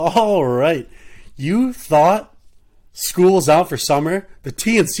All right. You thought school was out for summer? The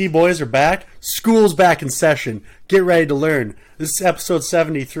TNC boys are back. School's back in session. Get ready to learn. This is episode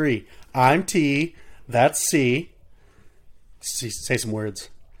 73. I'm T. That's C. Say some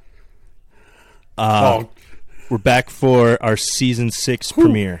words. We're back for our season 6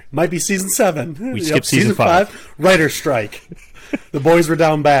 premiere. Might be season 7. We skipped season 5. Writer's strike. The boys were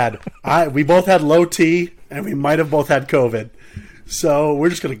down bad. We both had low T, and we might have both had COVID. So we're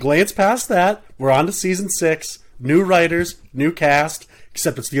just going to glance past that. We're on to season 6. New writers, new cast,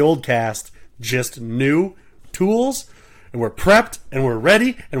 except it's the old cast. Just new tools. And we're prepped, and we're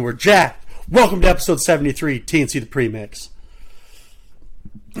ready, and we're jacked. Welcome to episode 73, TNC The Premix.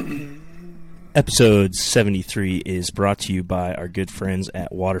 Episode 73 is brought to you by our good friends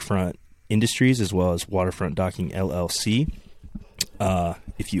at Waterfront Industries, as well as Waterfront Docking LLC.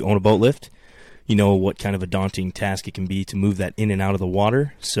 If you own a boat lift, you know what kind of a daunting task it can be to move that in and out of the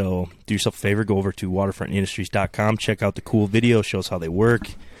water. So do yourself a favor, go over to waterfrontindustries.com, check out the cool video, shows how they work.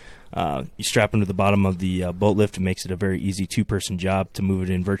 You strap them to the bottom of the boat lift. It makes it a very easy two-person job to move it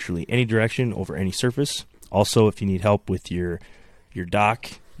in virtually any direction over any surface. Also, if you need help with your dock,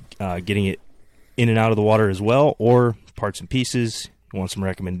 getting it in and out of the water as well, or parts and pieces, you want some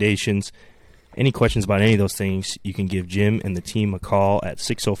recommendations, any questions about any of those things, you can give Jim and the team a call at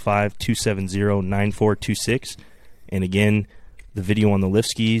 605-270-9426. And again, the video on the lift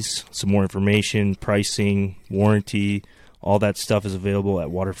skis, some more information, pricing, warranty, all that stuff is available at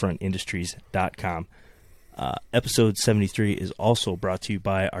waterfrontindustries.com. Episode 73 is also brought to you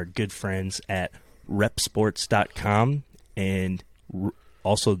by our good friends at repsports.com and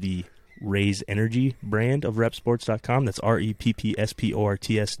also the Raise Energy brand of repsports.com. That's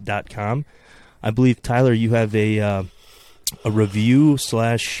repsports.com. I believe, Tyler, you have a review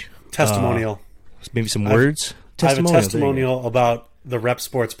slash testimonial. Maybe some words. I have a testimonial about the Rep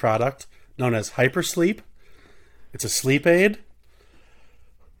Sports product known as Hypersleep. It's a sleep aid.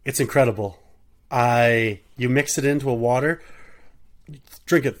 It's incredible. You mix it into a water,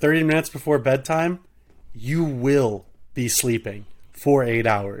 drink it 30 minutes before bedtime, you will be sleeping for 8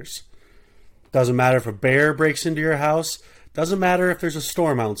 hours. Doesn't matter if a bear breaks into your house. Doesn't matter if there's a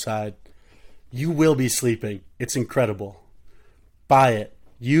storm outside. You will be sleeping. It's incredible. Buy it.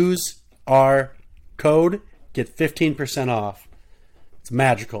 Use our code. Get 15% off. It's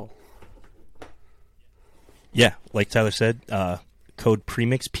magical. Yeah, like Tyler said, code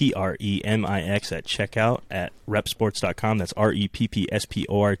PREMIX, PREMIX at checkout at repsports.com. That's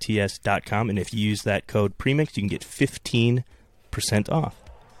REPPSPORTS.com. And if you use that code PREMIX, you can get 15% off.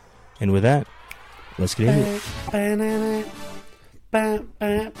 And with that, let's get into it.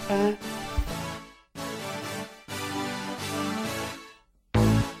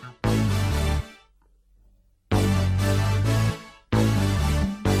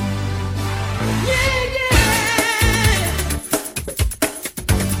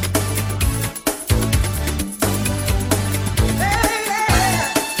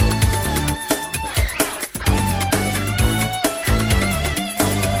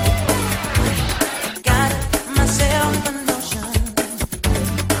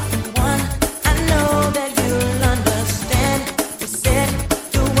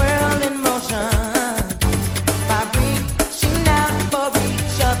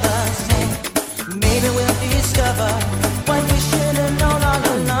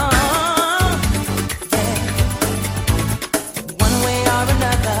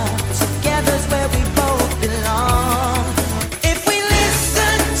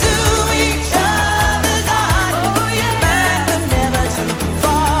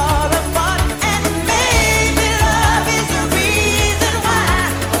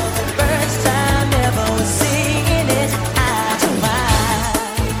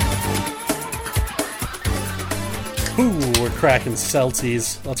 Cracking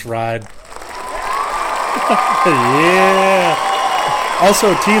Celtics. Let's ride. Yeah.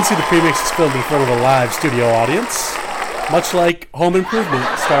 Also, TNC The Premix is filmed in front of a live studio audience, much like Home Improvement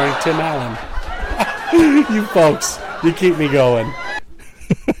starring Tim Allen. You folks, you keep me going.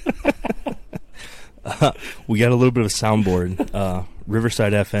 We got a little bit of a soundboard.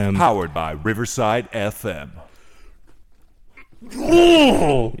 Riverside FM. Powered by Riverside FM.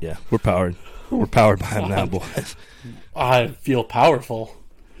 Oh. Yeah, we're powered. We're powered by them now, boys. I feel powerful.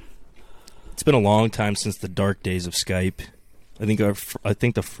 It's been a long time since the dark days of Skype. I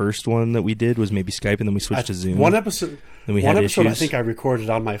think the first one that we did was maybe Skype, and then we switched to Zoom. One episode. Then we had issues. I think I recorded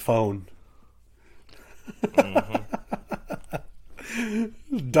on my phone.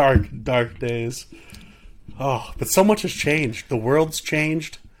 Dark days. Oh, but so much has changed. The world's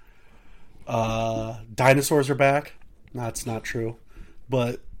changed. Dinosaurs are back. That's not true.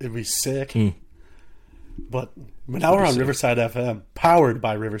 but it'd be sick. But now we're on Riverside FM, powered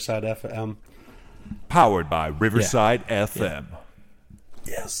by Riverside FM. Powered by Riverside FM.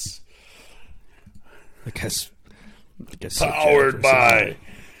 Yes. I guess Powered by.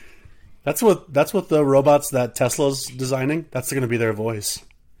 That's what the robots that Tesla's designing. That's going to be their voice.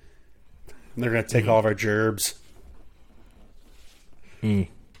 And they're going to take all of our gerbs. I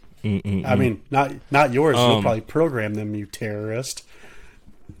mean, not yours. You'll probably program them, you terrorist.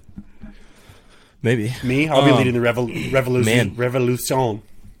 Maybe Me, I'll be leading the revolution. Revolution.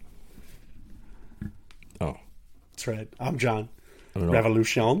 Oh, that's right. I'm John. I don't know.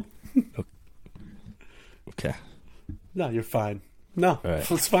 Revolution. Okay. No, you're fine. No, right.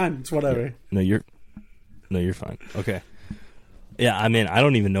 It's fine. It's whatever. No, you're fine. Okay. Yeah, I mean, I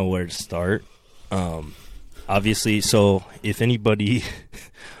don't even know where to start. Obviously, so if anybody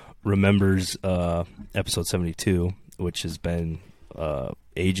remembers episode 72, which has been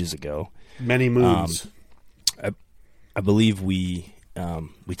ages ago, many moons. I believe we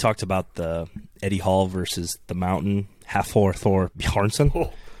talked about the Eddie Hall versus the Mountain Hafthor Thor Bjarnason.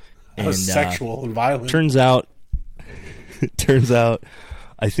 Oh, that was sexual and violent. Turns out,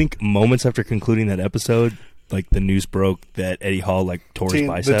 I think moments after concluding that episode, like the news broke that Eddie Hall like tore his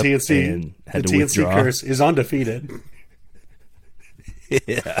bicep and had to withdraw. The TNC curse is undefeated.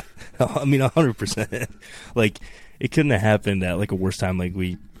 Yeah, I mean 100%. Like it couldn't have happened at like a worse time. Like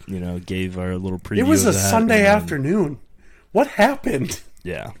we, gave our little preview. It was of a that, Sunday afternoon. What happened?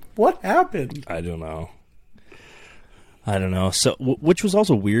 Yeah, what happened? I don't know. So, which was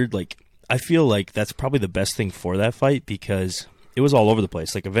also weird. Like I feel like that's probably the best thing for that fight because it was all over the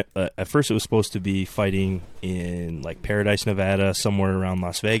place. Like at first, it was supposed to be fighting in like Paradise, Nevada, somewhere around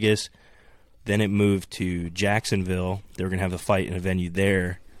Las Vegas. Then it moved to Jacksonville. They were gonna have a fight in a venue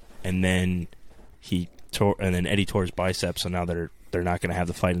there, and then Eddie tore his bicep. So now they're not gonna have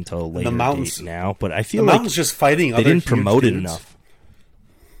the fight until a later date now. But I feel the like Mountain's just fighting. They other didn't promote it dudes. enough.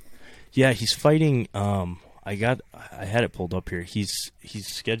 Yeah, he's fighting. I had it pulled up here. He's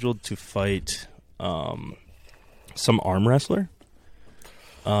scheduled to fight some arm wrestler.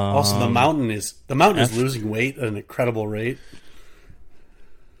 Also, the Mountain is losing weight at an incredible rate.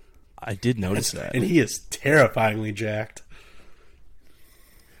 I did notice that, and he is terrifyingly jacked.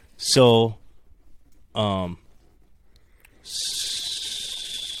 So,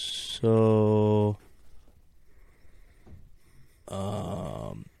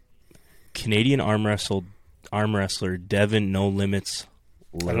 Canadian arm wrestler Devin No Limits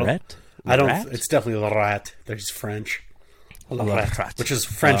Lorette? I don't. It's definitely the rat. He's French. Rat. Which is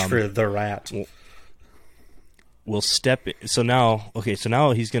French for the rat. Will step in. So now he's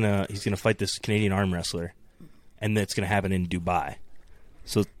gonna fight this Canadian arm wrestler, and that's gonna happen in Dubai.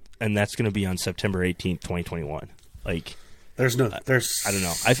 So and that's gonna be on September 18th, 2021. Like I don't know.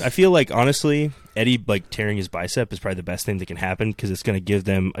 I feel like honestly, Eddie like tearing his bicep is probably the best thing that can happen because it's gonna give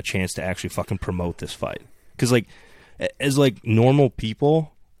them a chance to actually fucking promote this fight. Because like as like normal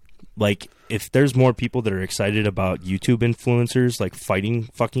people, like if there's more people that are excited about YouTube influencers like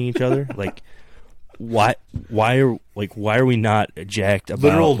fucking each other, like. Why are we not jacked about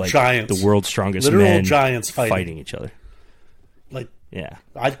literal like giants, the world's strongest literal men giants fighting each other? Like yeah,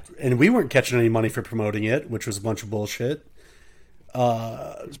 and we weren't catching any money for promoting it, which was a bunch of bullshit.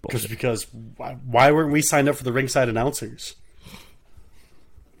 Because why weren't we signed up for the ringside announcers?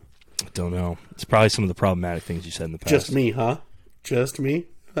 I don't know. It's probably some of the problematic things you said in the past. Just me, huh? Just me.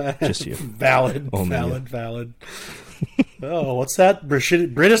 Just you. Valid. Oh, what's that?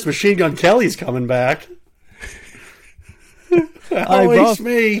 British Machine Gun Kelly's coming back. Always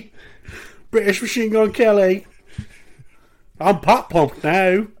me. British Machine Gun Kelly. I'm pop pumped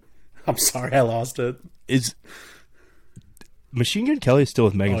now. I'm sorry I lost it. Is Machine Gun Kelly still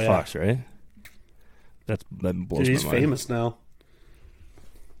with Megan Fox, right? That blows my mind. He's famous now.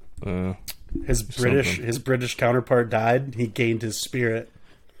 His British counterpart died. He gained his spirit.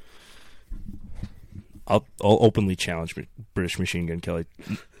 I'll openly challenge British Machine Gun Kelly.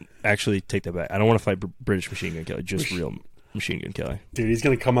 Actually, take that back. I don't want to fight British Machine Gun Kelly. Just real Machine Gun Kelly. Dude, he's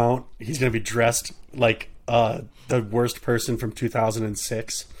going to come out. He's going to be dressed like the worst person from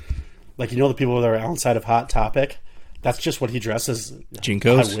 2006. Like, the people that are outside of Hot Topic? That's just what he dresses.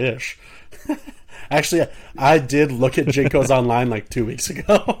 Jinkos? I wish. Actually, I did look at Jinkos online like 2 weeks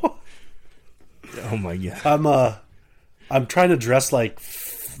ago. Oh, my God. I'm trying to dress like...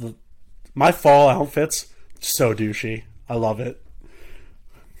 My fall outfits, so douchey. I love it.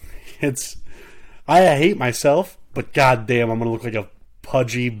 I hate myself, but goddamn, I'm gonna look like a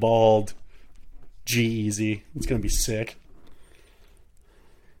pudgy, bald G-Eazy. It's gonna be sick.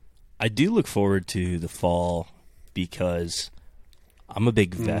 I do look forward to the fall because I'm a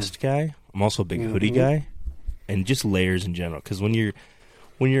big vest guy. I'm also a big hoodie guy, and just layers in general. Because when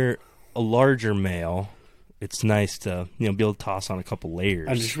you're a larger male, it's nice to be able to toss on a couple layers.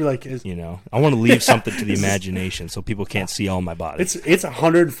 I just feel like I want to leave something to the imagination so people can't see all my body. It's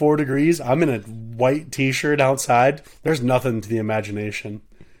 104 degrees. I'm in a white T-shirt outside. There's nothing to the imagination.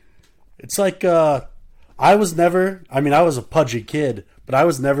 It's like I was a pudgy kid, but I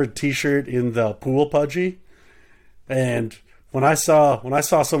was never T-shirt in the pool pudgy. And when I saw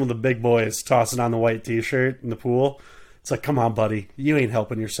some of the big boys tossing on the white T-shirt in the pool, it's like, come on, buddy, you ain't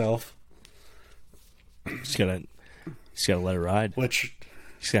helping yourself. Just gotta let it ride. Which,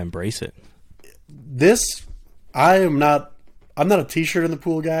 just gotta embrace it. I'm not a T-shirt in the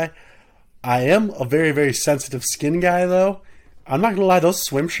pool guy. I am a very, very sensitive skin guy, though. I'm not gonna lie, those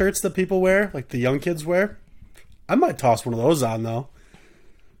swim shirts that people wear, like the young kids wear, I might toss one of those on though.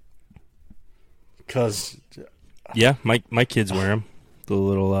 Cause yeah, my kids wear them. The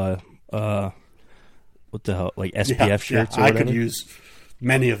little what the hell, like SPF shirts. Yeah, or I whatever. could use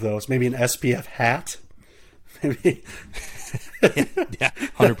many of those. Maybe an SPF hat. Maybe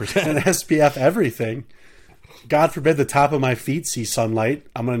 100%. an SPF everything. God forbid the top of my feet see sunlight.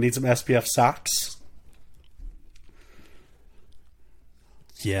 I'm gonna need some SPF socks.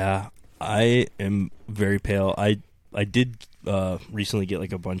 Yeah, I am very pale. I did recently get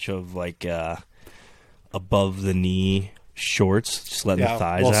like a bunch of like above the knee shorts, just letting the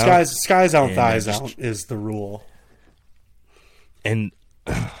thighs out. Skies out, thighs out is the rule. And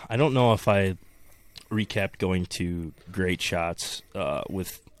I don't know if I recapped going to Great Shots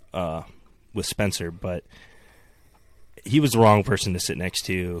with Spencer, but he was the wrong person to sit next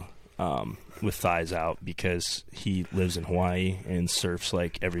to with thighs out because he lives in Hawaii and surfs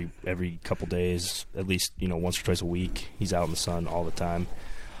like every couple days, at least once or twice a week. He's out in the sun all the time.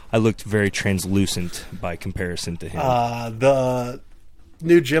 I looked very translucent by comparison to him. The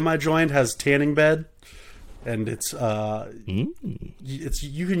new gym I joined has tanning bed, and it's you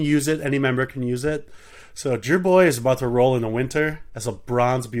can use it. Any member can use it. So your boy is about to roll in the winter as a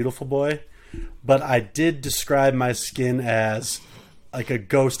bronze beautiful boy, but I did describe my skin as like a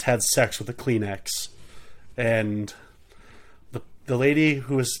ghost had sex with a Kleenex, and the lady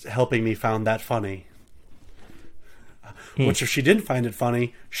who was helping me found that funny. Which, if she didn't find it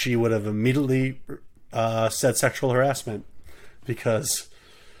funny, she would have immediately said sexual harassment, because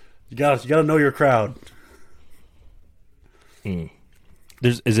you gotta know your crowd.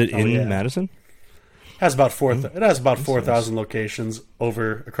 Is it in Madison? It has about 4,000 locations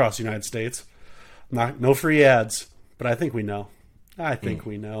across the United States. No free ads, but I think we know.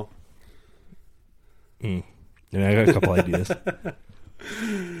 We know. Yeah, I got a couple ideas.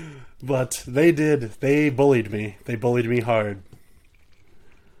 But they bullied me. They bullied me hard.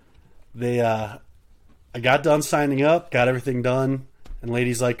 I got done signing up, got everything done, and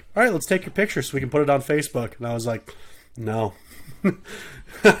lady's like, all right, let's take your picture so we can put it on Facebook. And I was like, no. Ain't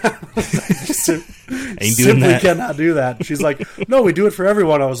doing Simply that. cannot do that. She's like, no, we do it for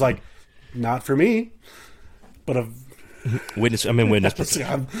everyone. I was like, not for me. But I'm in witness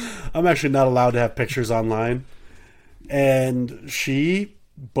protection. I'm actually not allowed to have pictures online. And she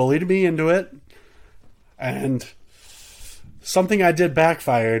bullied me into it. And something I did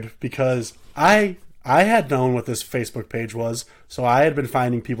backfired, because I had known what this Facebook page was, so I had been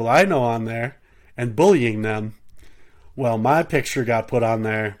finding people I know on there and bullying them. Well, my picture got put on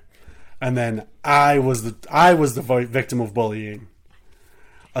there, and then I was the victim of bullying.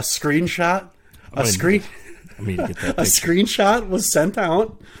 A screenshot was sent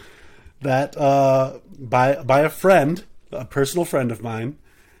out that by a friend, a personal friend of mine,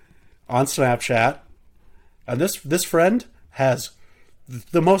 on Snapchat, and this friend has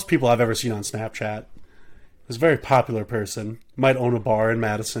the most people I've ever seen on Snapchat. He's a very popular person, might own a bar in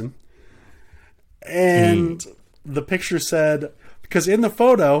Madison, and the picture said, because in the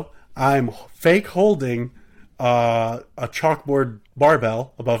photo I'm fake holding a chalkboard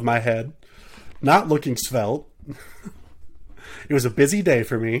barbell above my head, not looking svelte. It was a busy day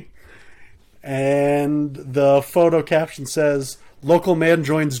for me. And the photo caption says, local man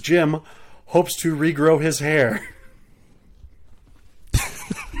joins gym, hopes to regrow his hair.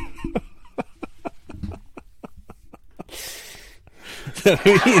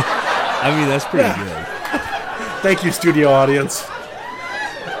 I mean, that's pretty good. Thank you, studio audience.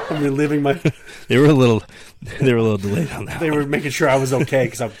 I'm reliving my... They were a little delayed on that. They were making sure I was okay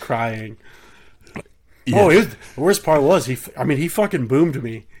because I'm crying. Yeah. The worst part was he fucking boomed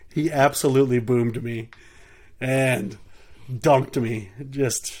me. He absolutely boomed me and dunked me.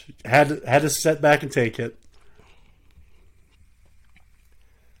 Just had to sit back and take it.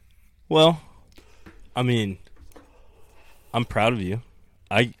 Well, I mean, I'm proud of you.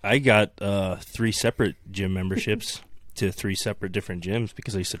 I got 3 separate gym memberships to 3 separate different gyms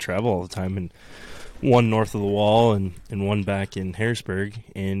because I used to travel all the time, and one north of the wall and one back in Harrisburg,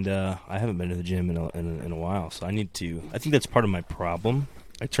 and I haven't been to the gym in a while, so I need to. I think that's part of my problem.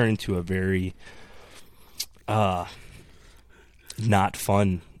 I turn into a very not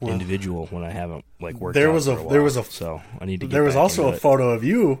fun individual when I haven't worked out for a while. So I need to get there was back also into a it. photo of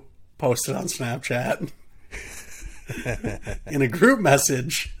you posted on Snapchat in a group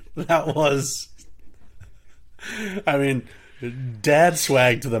message that was, I mean, dad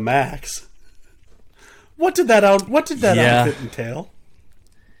swag to the max. What did that outfit entail?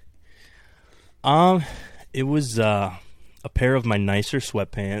 It was a pair of my nicer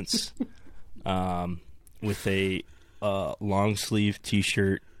sweatpants, with a long sleeve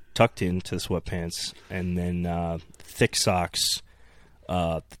T-shirt tucked into the sweatpants, and then thick socks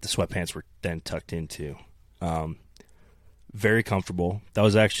that the sweatpants were then tucked into. Very comfortable. That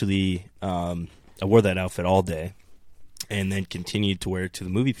was actually I wore that outfit all day, and then continued to wear it to the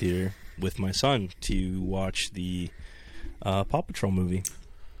movie theater with my son to watch the Paw Patrol movie.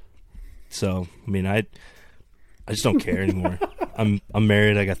 So, I mean, I just don't care anymore. I'm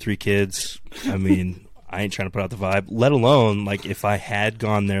married. I got 3 kids. I mean, I ain't trying to put out the vibe. Let alone, if I had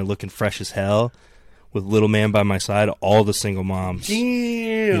gone there looking fresh as hell with little man by my side, all the single moms,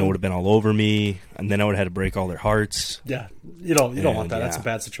 Damn. would have been all over me, and then I would have had to break all their hearts. Yeah, you don't want that. Yeah. That's a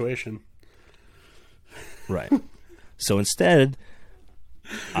bad situation. Right. So instead,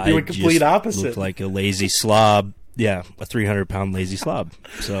 You went complete opposite. Looked like a lazy slob. Yeah, a 300-pound lazy slob.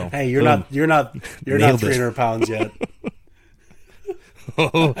 So Hey, you're boom. not Nailed it. 300 pounds yet.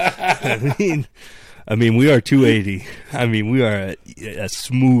 Oh, I mean, we are 280. I mean, we are a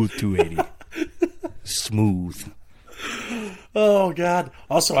smooth 280. Smooth. Oh God!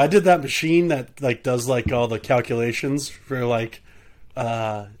 Also, I did that machine that does all the calculations for hold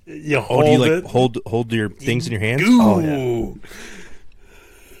Do you it. hold your things in your hands? Ooh. Oh yeah.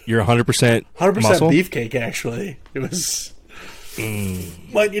 You're 100% 100% muscle? beefcake. Actually, it was.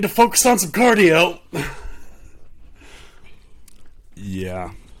 Might need to focus on some cardio.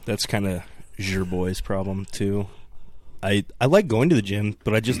 Yeah, that's kind of your boy's problem too. I like going to the gym,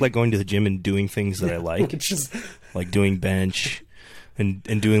 but I just like going to the gym and doing things that I like. It's just Like doing bench and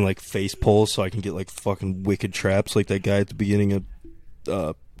doing face pulls so I can get fucking wicked traps like that guy at the beginning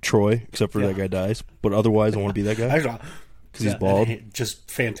of Troy, except for that guy dies. But otherwise, I want to be that guy because he's bald. Just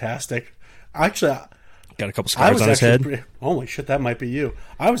fantastic. Actually, Got a couple I scars was on his actually head. holy shit, that might be you.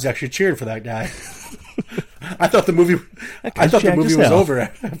 I was actually cheering for that guy. I thought the movie jacked was as hell. over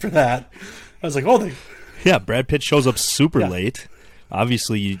after that. I was like, oh, Yeah, Brad Pitt shows up super late.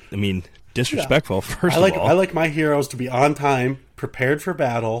 Obviously, disrespectful, first of all. I like my heroes to be on time, prepared for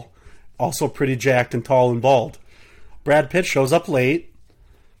battle, also pretty jacked and tall and bald. Brad Pitt shows up late,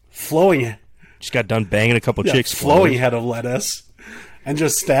 flowing Just got done banging a couple chicks. flowing head of lettuce, and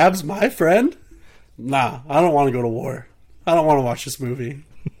just stabs my friend. Nah, I don't want to go to war. I don't want to watch this movie.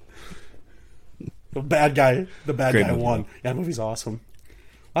 The bad guy Great movie, won. though. Yeah, that movie's awesome.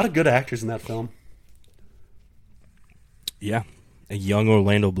 A lot of good actors in that film. Yeah, a young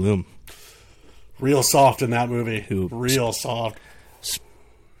Orlando Bloom. Real soft in that movie. Who- Real soft.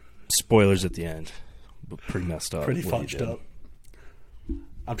 Spoilers at the end, but pretty messed up. Pretty what he fudged did. up.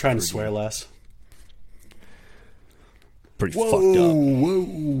 I'm trying to swear less. Pretty fucked up.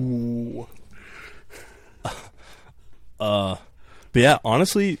 Whoa. But yeah,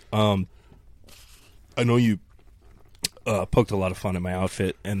 honestly, I know you poked a lot of fun at my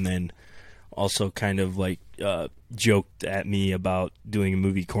outfit, and then also kind of joked at me about doing a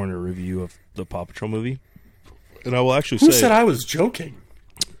movie corner review of the Paw Patrol movie. And I will actually Who say, said I was joking?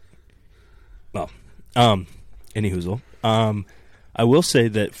 well, any hoozle. I will say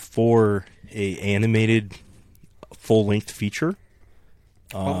that for a animated full length feature,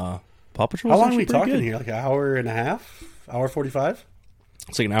 Paw Patrol. How is long are we actually pretty talking good. here? Like an hour and a half? Hour 45?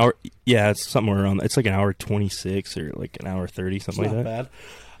 It's like an hour. Yeah, it's somewhere around. It's like an hour 26 or like an hour 30, something Not like that.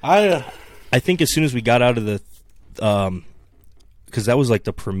 bad. I think as soon as we got out of the, because that was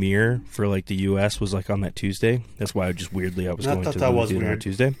the premiere for the U.S. was on that Tuesday. That's why I was I going thought to the that movie was theater on weird.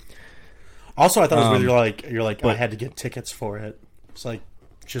 Tuesday. Also, I thought it was weird. You're like, I but- had to get tickets for it. It's like,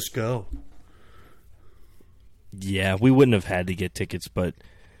 just go. Yeah, we wouldn't have had to get tickets, but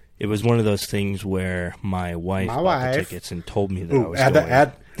it was one of those things where my wife My bought wife. the tickets and told me that I Ooh, was add going.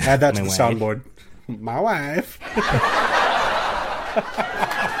 that to My the wife. soundboard. My wife.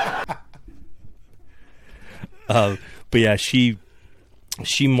 But yeah, she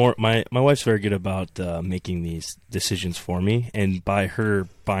more my wife's very good about making these decisions for me, and by her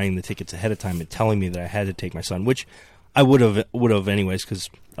buying the tickets ahead of time and telling me that I had to take my son, which I would have anyways because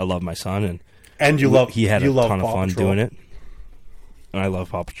I love my son And he had a ton of Paw fun Patrol. doing it. And I love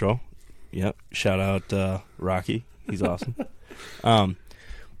Paw Patrol. Yep. Shout out Rocky. He's awesome.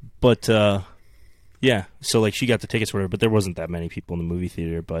 But yeah, so like she got the tickets for her, but there wasn't that many people in the movie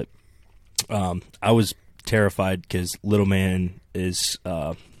theater. But I was terrified because little man is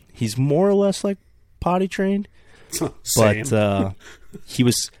he's more or less like potty trained, Same. but he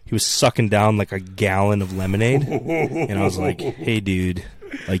was sucking down like a gallon of lemonade, and I was like, "Hey, dude,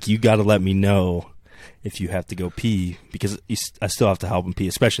 like you got to let me know if you have to go pee because I still have to help him pee,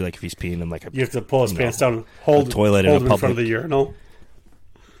 especially like if he's peeing in like you have to pull his pants down and hold a toilet hold in a him in front public. of the urinal.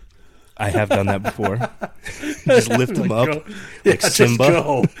 I have done that before. Just lift him up Go. like Just Simba.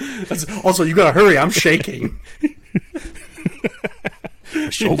 go. Also, you gotta hurry. I'm shaking. My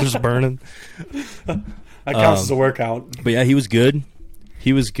shoulders burning. That counts as a workout. But yeah, he was good.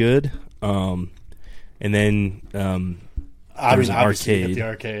 And then there was an Obviously at arcade, the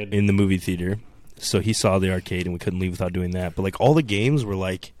arcade. in the movie theater, so he saw the arcade, and we couldn't leave without doing that. But like all the games were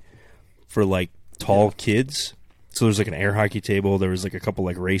like for like tall kids. So there's like an air hockey table. There was like a couple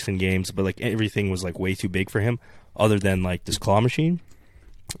like racing games, but like everything was like way too big for him. Other than like this claw machine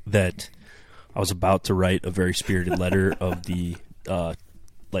that I was about to write a very spirited letter of the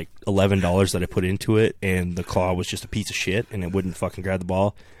like $11 that I put into it, and the claw was just a piece of shit, and it wouldn't fucking grab the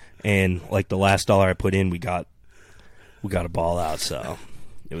ball. And like the last dollar I put in, we got a ball out. So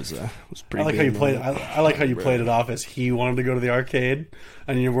it was pretty. I like good how you played. I like how you played it off as he wanted to go to the arcade,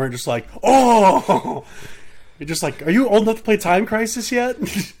 and you weren't just like, oh. You're just like, are you old enough to play Time Crisis yet?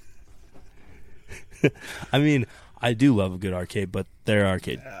 I mean, I do love a good arcade, but their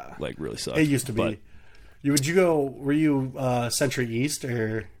arcade like really sucks. It used to be. But, Were you Century East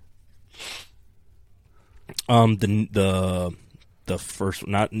or? the first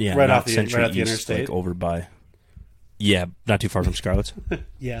not Right not off the- Century right off the East, interstate? like over by not too far from Scarlett's.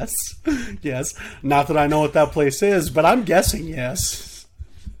 Yes, yes. Not that I know what that place is, but I'm guessing yes.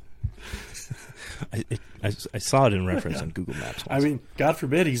 I saw it in reference on Google Maps I once. mean, God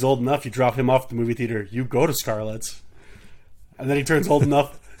forbid he's old enough. You drop him off at the movie theater. You go to Scarlett's, and then he turns old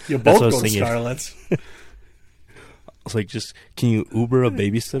enough. You both what I was go to thinking. Scarlett's. I was like, just can you Uber a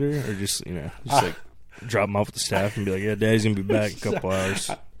babysitter or just like drop him off with the staff and be like, yeah, Daddy's gonna be back in a couple hours.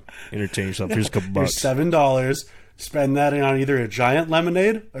 Entertain yourself. Here's a couple Here's bucks. $7. Spend that on either a giant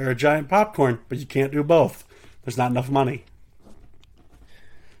lemonade or a giant popcorn, but you can't do both. There's not enough money.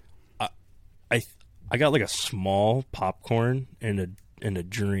 I got like a small popcorn and a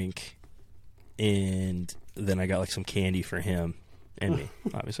drink, and then I got like some candy for him and me,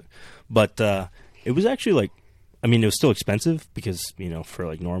 obviously. But it was actually like, I mean, it was still expensive because for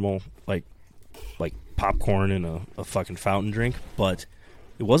like normal like popcorn and a fucking fountain drink, but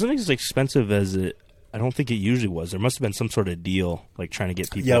it wasn't as expensive as I don't think it usually was. There must have been some sort of deal, like trying to get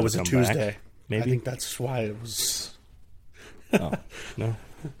people. Yeah, to it was a come Tuesday. back, maybe. I think that's why it was. Oh, no.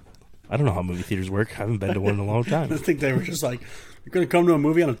 I don't know how movie theaters work. I haven't been to one in a long I time. think they were just like, "You're going to come to a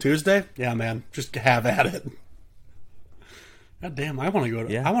movie on a Tuesday? Yeah, man, just have at it." God damn, I want to go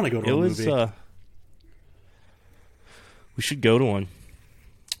to. Yeah, I want to go to a movie. We should go to one,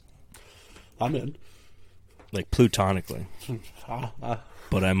 I'm in. like plutonically.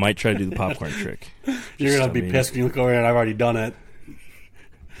 But I might try to do the popcorn trick. You're gonna I be mean- pissed when you look over here and I've already done it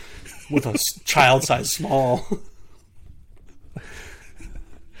with a child size small.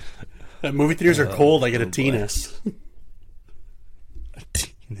 That movie theaters are cold. I get a boy. Teenus.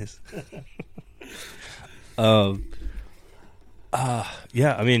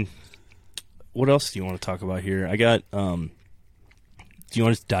 Yeah, I mean, what else do you want to talk about here? I got. Do you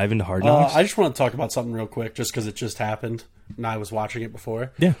want to dive into Hard Knocks? I just want to talk about something real quick, just because it just happened, and I was watching it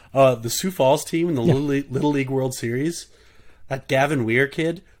before. Yeah. The Sioux Falls team in the Little League World Series, that Gavin Weir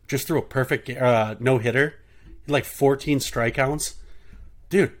kid just threw a perfect no hitter, like 14 strikeouts.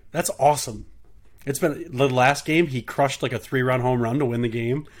 Dude, that's awesome. It's been the last game he crushed like a 3-run home run to win the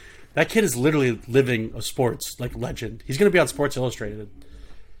game. That kid is literally living a sports like legend. He's going to be on Sports Illustrated.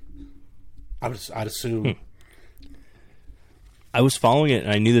 I'd assume. I was following it,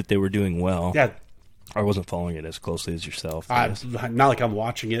 and I knew that they were doing well. Yeah, I wasn't following it as closely as yourself. I guess. not like I'm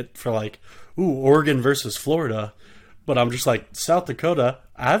watching it for like, ooh, Oregon versus Florida, but I'm just like, South Dakota,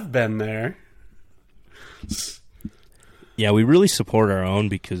 I've been there. Yeah, we really support our own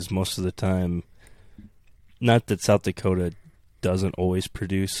because most of the time, not that South Dakota doesn't always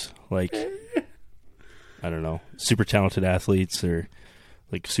produce, like, I don't know, super talented athletes or,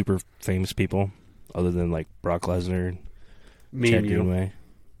 like, super famous people, other than, like, Brock Lesnar, Me Chad and you. Greenway,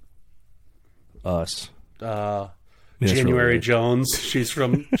 us. I mean, that's January really Jones, she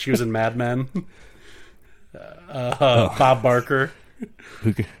was in Mad Men. Bob Barker.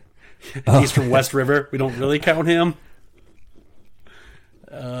 Who could, He's from West River. We don't really count him.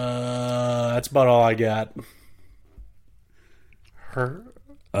 That's about all I got. Herbert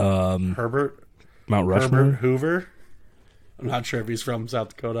Mount Rushmore? Herbert Hoover. I'm not sure if he's from South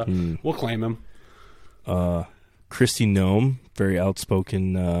Dakota. We'll claim him. Kristi Noem, very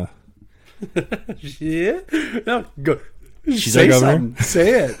outspoken. Yeah. No, go. She's Say our governor. something.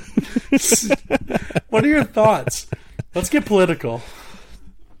 Say it. What are your thoughts? Let's get political.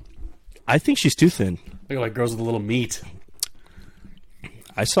 I think she's too thin. Like girls with a little meat.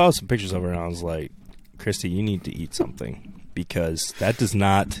 I saw some pictures of her and I was like, Kristi, you need to eat something because that does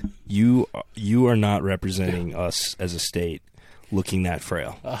not. You are not representing us as a state looking that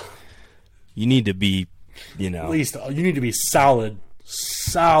frail. You need to be, At least you need to be solid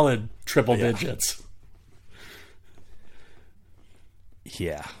triple digits.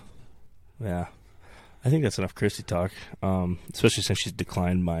 Yeah. I think that's enough Kristi talk, especially since she's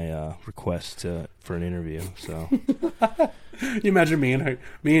declined my request for an interview. So, you imagine me and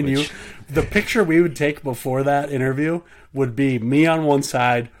you. The picture we would take before that interview would be me on one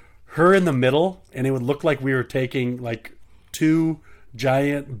side, her in the middle, and it would look like we were taking like two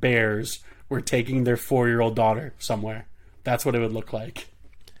giant bears were taking their 4-year-old daughter somewhere. That's what it would look like.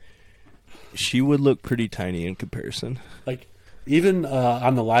 She would look pretty tiny in comparison. Like, even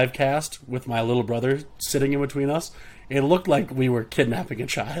on the live cast with my little brother sitting in between us, it looked like we were kidnapping a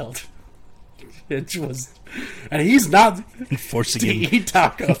child. It was, and he's not forcing to eat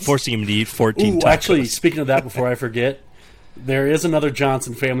tacos. Forcing him to eat 14 tacos. Actually, speaking of that, before I forget, there is another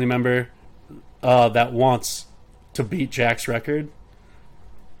Johnson family member that wants to beat Jack's record.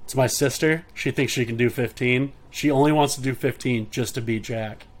 It's my sister. She thinks she can do 15. She only wants to do 15 just to beat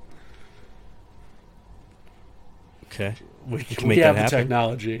Jack. Okay. We can make have that the happen.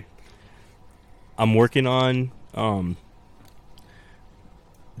 technology. I'm working on, don't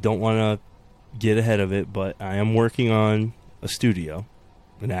want to get ahead of it, but I am working on a studio,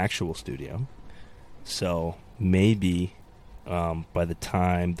 an actual studio. So maybe by the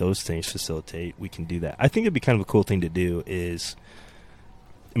time those things facilitate, we can do that. I think it'd be kind of a cool thing to do is,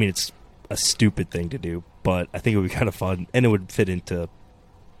 I mean, it's a stupid thing to do, but I think it would be kind of fun, and it would fit into,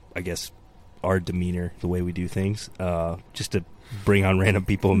 I guess, our demeanor, the way we do things, just to bring on random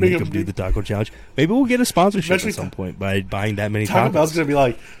people and make them do the taco challenge. Maybe we'll get a sponsorship Eventually at some point by buying that many Taco tacos. Bell's going to be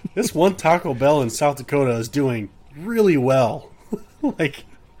like, this one Taco Bell in South Dakota is doing really well. Like,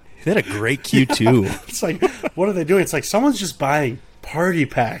 They had a great Q2. it's like, what are they doing? It's like someone's just buying party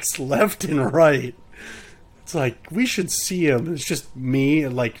packs left and right. It's like, we should see them. It's just me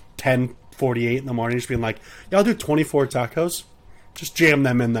at like 10:48 in the morning just being like, yeah, I'll do 24 tacos. Just jam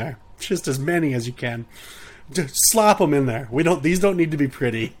them in there. Just as many as you can. Just slap them in there. These don't need to be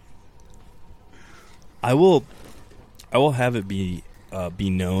pretty. I will have it be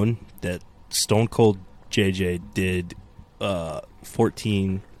known that Stone Cold JJ did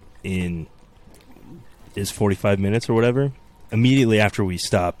 14 in 45 minutes or whatever. Immediately after we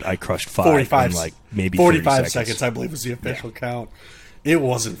stopped, I crushed 5 in like maybe 45 seconds. I believe, was the official count. It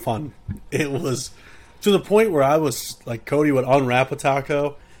wasn't fun. It was to the point where I was like, Cody would unwrap a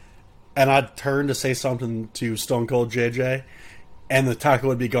taco, and I'd turn to say something to Stone Cold JJ, and the taco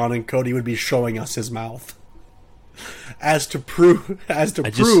would be gone, and Cody would be showing us his mouth, as to prove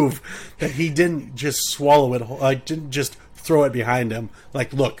that he didn't just swallow it, like didn't just throw it behind him.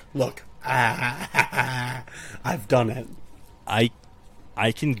 Like, look, I've done it. I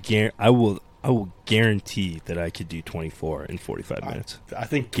will guarantee that I could do 24 in 45 minutes. I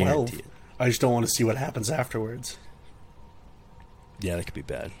think 12. Guarantee it. I just don't want to see what happens afterwards. Yeah, that could be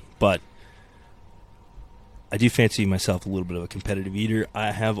bad. But I do fancy myself a little bit of a competitive eater.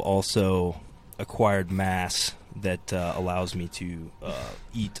 I have also acquired mass that allows me to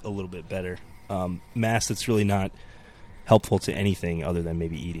eat a little bit better. Mass that's really not helpful to anything other than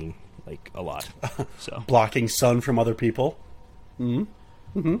maybe eating like a lot. So Blocking sun from other people. Look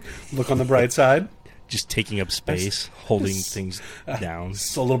on the bright side. just taking up space, holding things down.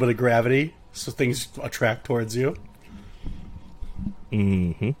 So a little bit of gravity, so things attract towards you.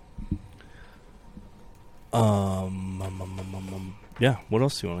 Mm-hmm. Yeah, what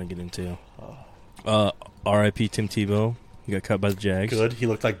else do you want to get into? R.I.P. Tim Tebow. He got cut by the Jags. Good. He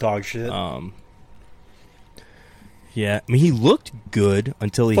looked like dog shit. Yeah, I mean, he looked good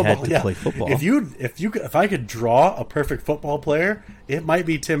until he had to play football. If I could draw a perfect football player, it might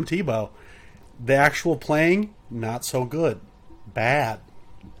be Tim Tebow. The actual playing, not so good. Bad.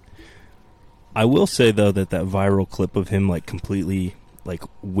 I will say though that viral clip of him like completely like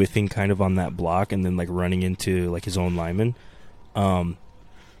whiffing kind of on that block and then like running into like his own lineman,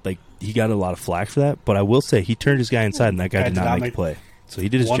 like he got a lot of flack for that. But I will say he turned his guy inside, and that guy did not make the play. So he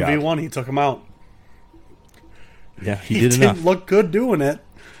did his job. 1v1, he took him out. Yeah, he did enough. Didn't look good doing it,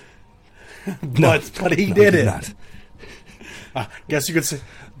 but he did it. Not. Guess you could say.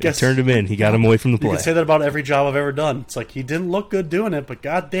 He turned him in. He got him away from the play. You could say that about every job I've ever done. It's like he didn't look good doing it, but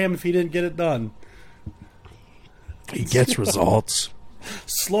goddamn if he didn't get it done. He gets results.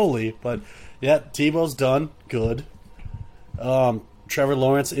 Slowly, but yeah, Tebow's done. Good. Trevor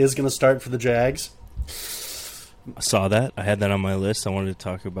Lawrence is going to start for the Jags. I saw that. I had that on my list. I wanted to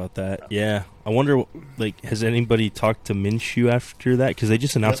talk about that. Yeah. I wonder, like, has anybody talked to Minshew after that? Because they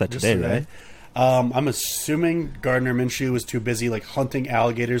just announced that today, right? I'm assuming Gardner Minshew was too busy, like, hunting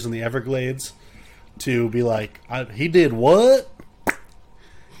alligators in the Everglades to be like, he did what?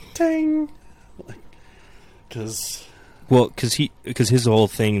 Ting. Because his whole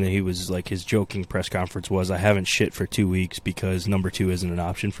thing that he was, like, his joking press conference was, I haven't shit for 2 weeks because number 2 isn't an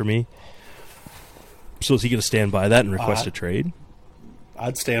option for me. So is he going to stand by that and request a trade?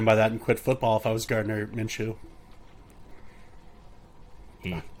 I'd stand by that and quit football if I was Gardner Minshew.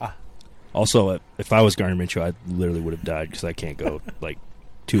 Also, if I was Gardner Minshew, I literally would have died because I can't go like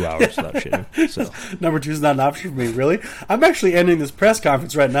 2 hours without shitting. So number 2 is not an option for me. Really, I'm actually ending this press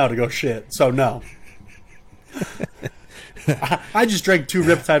conference right now to go shit. So no. I just drank 2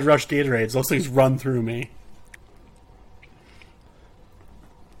 Riptide Rush Gatorades. Those things run through me.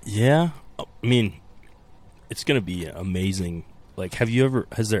 Yeah, I mean, it's going to be amazing. Like,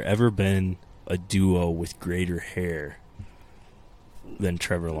 has there ever been a duo with greater hair than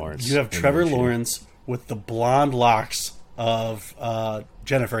Trevor Lawrence? You have Trevor Lawrence with the blonde locks of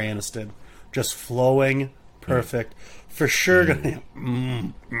Jennifer Aniston, just flowing, perfect. For sure,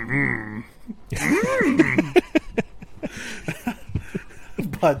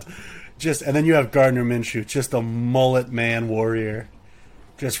 but and then you have Gardner Minshew, just a mullet man warrior,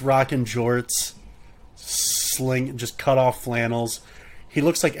 just rocking jorts. Just cut off flannels. He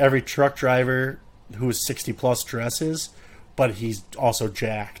looks like every truck driver who is 60 plus dresses, but he's also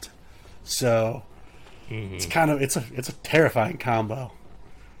jacked. So it's a terrifying combo.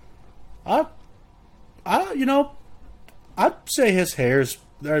 I'd say his hairs,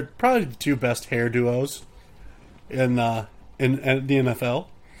 they're probably the 2 best hair duos in the NFL.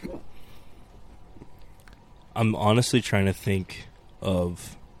 I'm honestly trying to think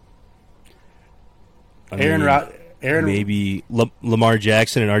of maybe Lamar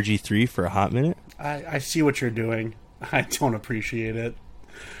Jackson and RG3 for a hot minute. I see what you're doing. I don't appreciate it.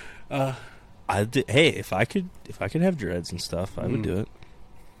 Hey, if I could have dreads and stuff, I would do it.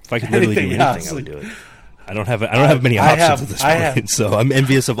 If I could literally do anything, I would do it. I don't have many options at this point, so I'm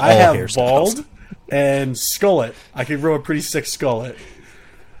envious of all hairstyles. Bald and skullet. I could grow a pretty sick skullet.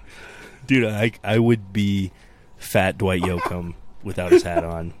 Dude, I would be fat Dwight Yoakam without his hat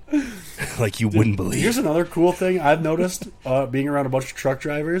on. Like you wouldn't believe. Here's another cool thing I've noticed being around a bunch of truck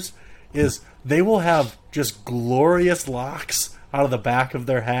drivers is they will have just glorious locks out of the back of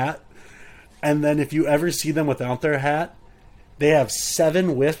their hat. And then if you ever see them without their hat, they have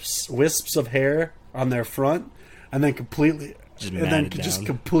 7 wisps of hair on their front and then just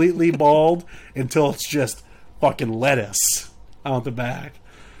completely bald until it's just fucking lettuce out the back.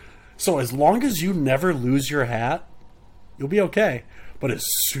 So as long as you never lose your hat, you'll be okay. But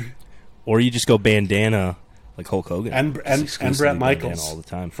or you just go bandana like Hulk Hogan and Bret Michaels all the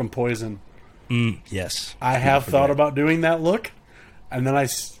time from Poison. Yes, I have thought about doing that look, and then I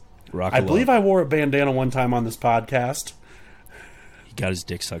believe I wore a bandana one time on this podcast. He got his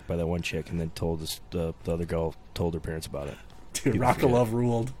dick sucked by that one chick, and then told the other girl told her parents about it. Dude, Rock of Love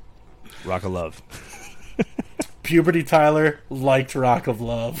ruled. Rock of Love. Puberty Tyler liked Rock of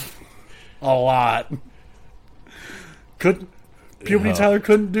Love a lot. Tyler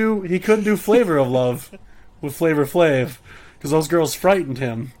couldn't do Flavor of Love with Flavor Flav because those girls frightened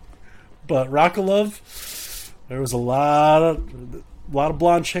him. But Rock of Love, there was a lot of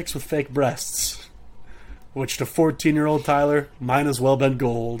blonde chicks with fake breasts, which to 14-year-old Tyler might as well been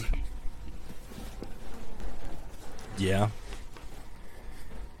gold. Yeah,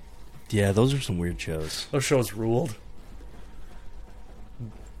 those are some weird shows. Those shows ruled.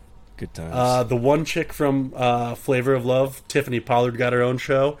 Good times. The one chick from Flavor of Love, Tiffany Pollard, got her own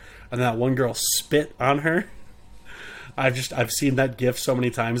show, and that one girl spit on her. I've seen that GIF so many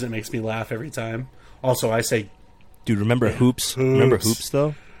times it makes me laugh every time. Also, I say, dude, remember Hoops? Remember Hoops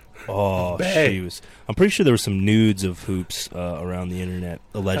though? Oh, I'm pretty sure there were some nudes of Hoops around the internet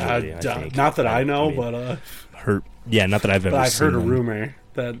allegedly. I think not that I know, but not that I've ever. But I've seen heard a them. rumor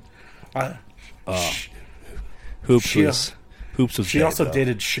that Hoops was. She also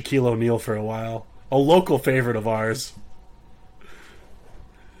dated Shaquille O'Neal for a while, a local favorite of ours.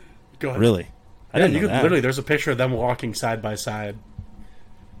 Go ahead. Really? I Yeah, didn't you know could that. literally. There's a picture of them walking side by side.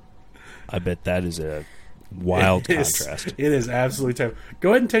 I bet that is a wild It is- contrast. It is absolutely terrible. Go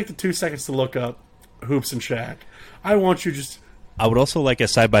ahead and take the 2 seconds to look up Hoops and Shaq. I want you just. I would also like a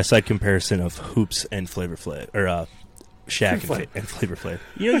side-by-side comparison of Hoops and Flavor Flav, or Shaq and Flavor Flav.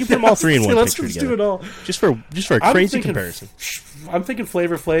 You know, you put them all three in one Let's picture just together. do it all. Just for a I'm crazy thinking- comparison. I'm thinking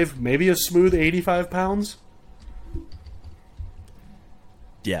Flavor Flav, maybe a smooth 85 pounds.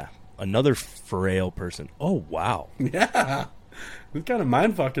 Yeah, another frail person. Oh wow! Yeah, it's kind of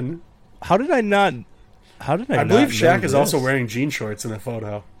mind fucking. How did I not? How did I? I believe not Shaq know is also this? wearing jean shorts in the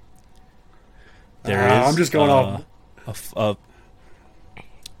photo. There is. I'm just going off.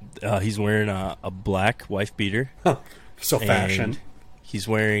 He's wearing a black wife beater. So fashion. And he's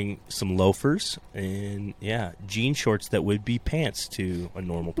wearing some loafers and jean shorts that would be pants to a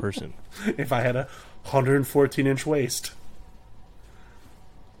normal person. If I had a 114-inch waist.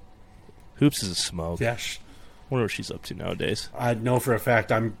 Hoops is a smoke. Yeah, Wonder what she's up to nowadays. I know for a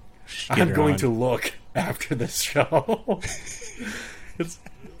fact I'm going to look after this show.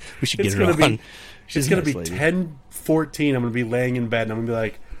 We should get it's her gonna on. be She's it's a gonna nice be lady. 10:14. I'm gonna be laying in bed and I'm gonna be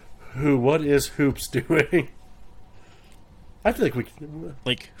like, what is Hoops doing? I feel like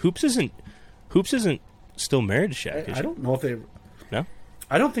Like Hoops isn't still married to Shaq. Is I she? don't know if they. No.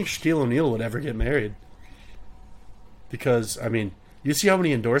 I don't think Shaquille O'Neal would ever get married. Because I mean, you see how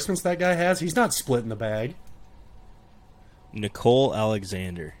many endorsements that guy has? He's not splitting the bag. Nicole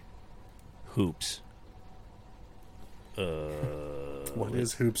Alexander, Hoops. What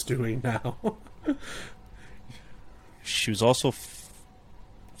is Hoops doing now? She was also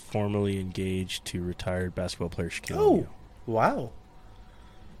formerly engaged to retired basketball player Shaquille Oh, O'Neal. wow.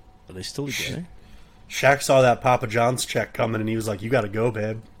 Are they still together? Shaq saw that Papa John's check coming and he was like, you gotta go,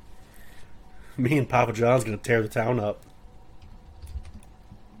 babe. Me and Papa John's gonna tear the town up.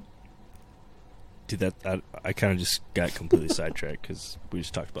 Dude, that I kind of just got completely sidetracked because we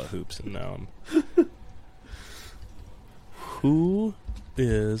just talked about Hoops, and now who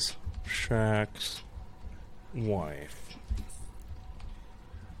is Shaq's wife?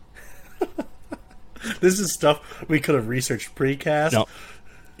 This is stuff we could have researched pre-cast. No,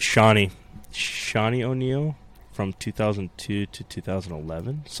 Shawnee O'Neal from 2002 to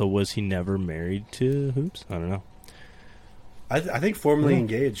 2011. So was he never married to Hoops? I don't know. I think formally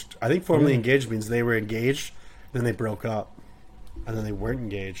engaged. I think formally engaged means they were engaged, then they broke up, and then they weren't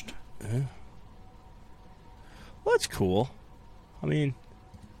engaged. Well, that's cool. I mean,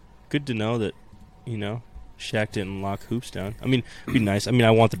 good to know that, Shaq didn't lock Hoops down. I mean, it'd be nice. I mean,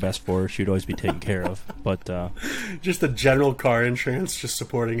 I want the best for her. She would always be taken care of. But, Just the general car insurance, just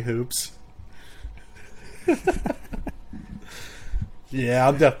supporting Hoops. Yeah,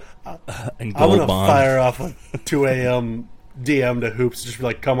 and I'm Gold gonna Bond. fire off a 2 a.m. DM to Hoops, just be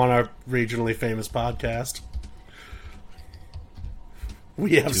like, come on our regionally famous podcast.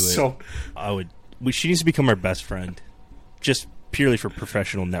 We have Do it. so She needs to become our best friend. Just purely for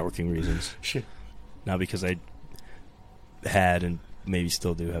professional networking reasons. shit. Not because I had and maybe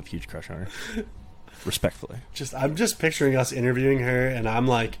still do have a huge crush on her. Respectfully. I'm just picturing us interviewing her, and I'm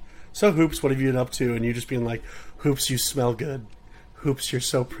like, so Hoops, what have you been up to? And you just being like, Hoops, you smell good. Hoops, you're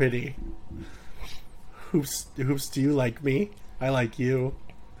so pretty. Hoops, do you like me? I like you.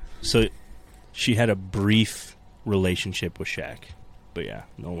 So she had a brief relationship with Shaq. But yeah,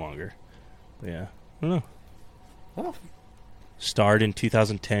 no longer. But yeah, I don't know. Well, Starred in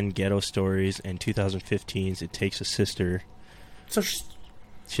 2010 Ghetto Stories and 2015's It Takes a Sister. so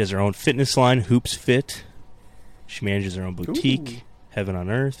She has her own fitness line, Hoops Fit. She manages her own boutique, Heaven on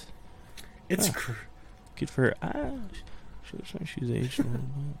Earth. it's Good for her. She looks like she's aged a little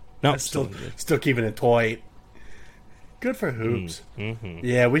bit. No, still keeping it tight. Good for Hoops. Mm-hmm.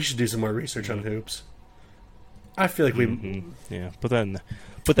 Yeah, we should do some more research on Hoops. I feel like we. Yeah, put that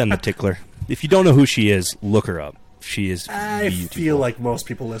in the tickler. If you don't know who she is, look her up. She is I beautiful. feel like most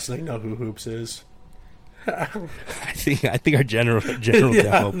people listening know who Hoops is. I think our general Yeah, demo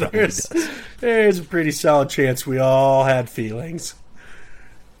probably there's, does. there's a pretty solid chance we all had feelings.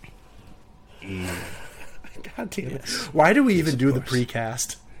 God damn it! Why do we even do the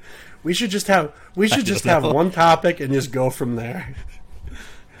precast? We should just have know. one topic and just go from there.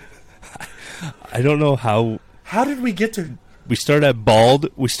 I don't know how How did we get to we started at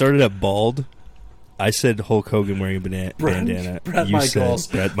bald. I said Hulk Hogan wearing a bandana. Bret You Michaels.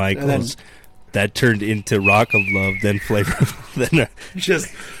 said Bret And Michaels. That turned into Rock of Love, then Flavor. Then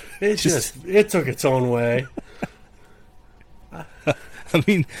it took its own way? I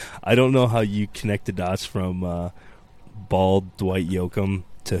mean, I don't know how you connect the dots from bald Dwight Yoakam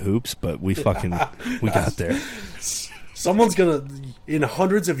to Hoops, but we got there. Someone's gonna, in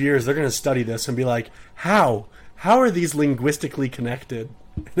hundreds of years, they're gonna study this and be like, how are these linguistically connected?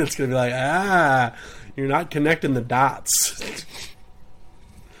 And it's gonna be like, you're not connecting the dots.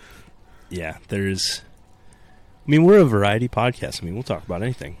 Yeah, there's. I mean, we're a variety podcast. I mean, we'll talk about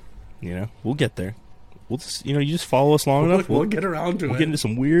anything. You know, we'll get there. We'll just, you just follow us long enough. We'll get around to it. We'll get into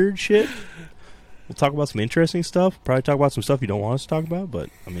some weird shit. We'll talk about some interesting stuff. Probably talk about some stuff you don't want us to talk about, but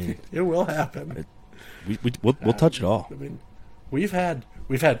I mean, it will happen. We'll touch it all. I mean, we've had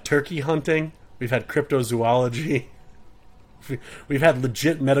turkey hunting. We've had cryptozoology. We've had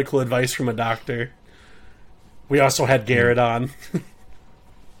legit medical advice from a doctor. We also had Garrett on.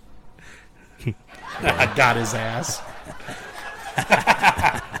 I got his ass.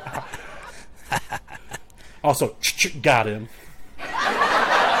 Also, got him.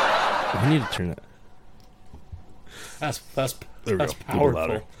 We need to turn that. That's There we go.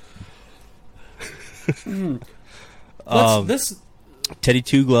 powerful. This Teddy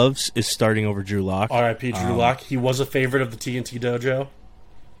Two Gloves is starting over Drew Lock. R.I.P. Drew Lock. He was a favorite of the TNT dojo.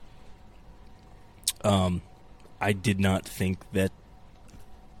 I did not think that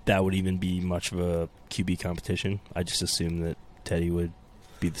would even be much of a QB competition. I just assumed that Teddy would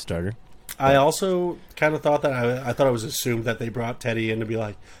be the starter. I also kind of thought that. I thought it was assumed that they brought Teddy in to be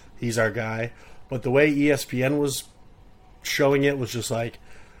like, he's our guy. But the way ESPN was showing it was just like,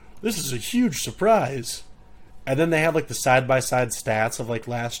 this is a huge surprise. And then they had like the side-by-side stats of like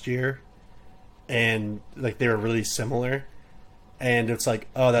last year. And like they were really similar. And it's like,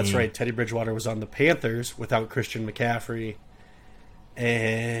 oh, that's right. Teddy Bridgewater was on the Panthers without Christian McCaffrey.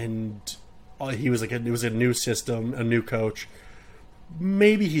 And he was like, it was a new system, a new coach.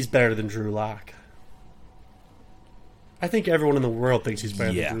 Maybe he's better than Drew Lock. I think everyone in the world thinks he's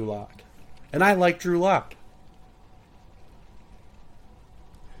better than Drew Lock. And I like Drew Lock.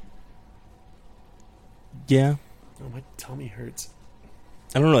 Yeah. Oh, my tummy hurts.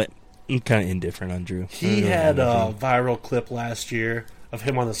 I don't know. I'm kind of indifferent on Drew. He had a viral clip last year of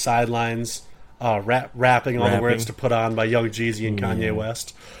him on the sidelines rapping all the words to put on by Young Jeezy and Kanye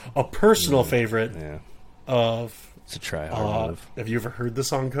West. A personal favorite of... It's a try-hard move. Have you ever heard the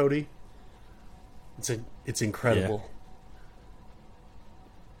song, Cody? It's incredible.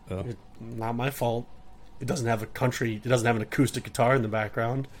 Yeah. Oh. Not my fault. It doesn't have it doesn't have an acoustic guitar in the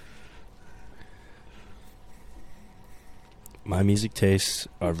background. My music tastes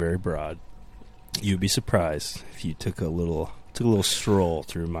are very broad. You'd be surprised if you took a little stroll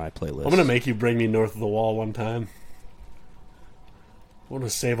through my playlist. I'm gonna make you bring me North of the Wall one time. I want to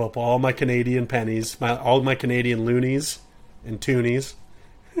save up all my Canadian pennies, all my Canadian loonies and toonies.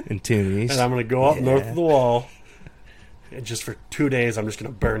 And I'm going to go up north of the wall. And just for 2 days, I'm just going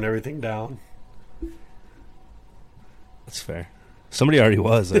to burn everything down. That's fair. Somebody already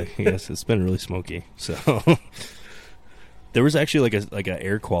was, I guess. It's been really smoky. So there was actually like a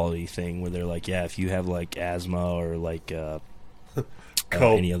air quality thing where they're like, yeah, if you have like asthma or like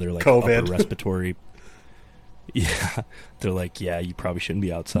any other like COVID. upper respiratory. Yeah, they're like, yeah, you probably shouldn't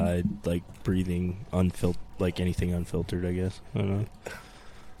be outside, like breathing anything unfiltered. I guess I don't know.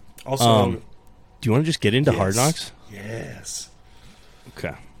 Also, do you want to just get into Hard Knocks? Yes.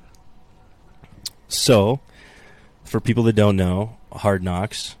 Okay. So, for people that don't know, Hard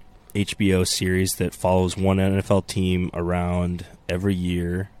Knocks, HBO series that follows one NFL team around every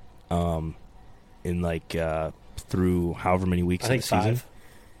year, in like through however many weeks I of think the season. 5.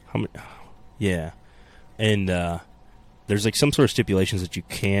 How many? Yeah. And there's like some sort of stipulations that you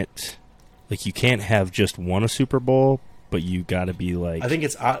can't have just won a Super Bowl, but you got to be like I think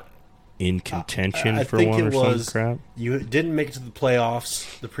it's in contention I for think one it or was, some crap. You didn't make it to the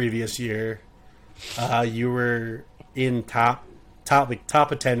playoffs the previous year. You were in top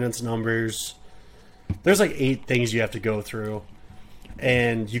attendance numbers. There's like 8 things you have to go through,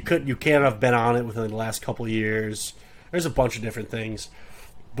 and you can't have been on it within the last couple of years. There's a bunch of different things,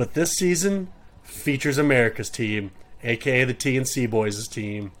 but this season features America's team, aka the TNC Boys'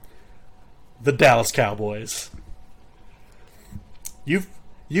 team, the Dallas Cowboys. You've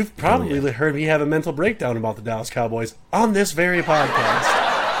probably heard me have a mental breakdown about the Dallas Cowboys on this very podcast.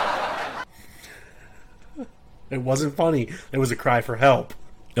 It wasn't funny. It was a cry for help.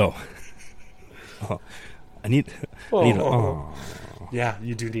 Oh. I need Yeah,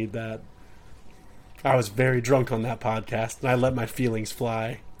 you do need that. I was very drunk on that podcast, and I let my feelings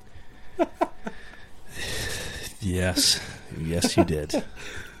fly. Yes, you did.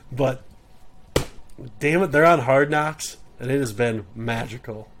 But damn it, they're on Hard Knocks, and it has been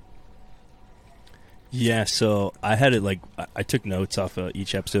magical. Yeah, so I had it I took notes off of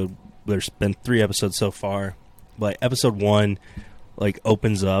each episode. There's been 3 episodes so far. Like episode 1, like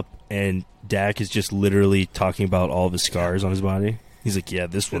opens up and Dak is just literally talking about all of his scars on his body. He's like, yeah,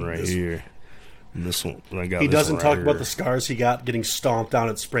 this one right here. And this one. I got He this doesn't one talk right about here. the scars he got getting stomped down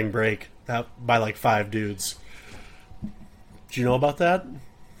at spring break by like 5 dudes. Do you know about that?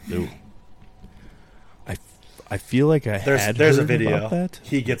 No. I feel like I had There's a heard video. about that.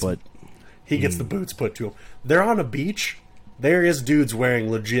 He gets but the boots put to him. They're on a beach. There is dudes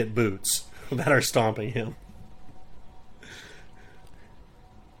wearing legit boots that are stomping him.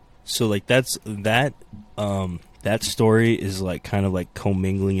 so like that story is like kind of like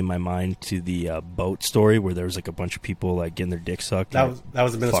commingling in my mind to the boat story where there was like a bunch of people like getting their dick sucked. That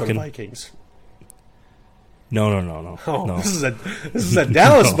was the Minnesota fucking- Vikings. No. Oh, no. this is a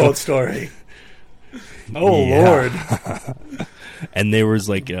Dallas boat story. Oh Yeah. Lord. And there was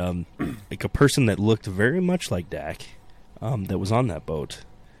like a person that looked very much like Dak that was on that boat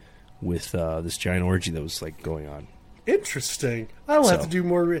with this giant orgy that was like going on. Interesting. I'll have So, to do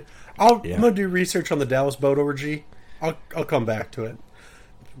more. yeah. I'm gonna do research on the Dallas boat orgy. I'll come back to it.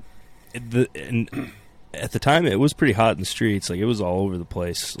 And at the time, it was pretty hot in the streets. Like it was all over the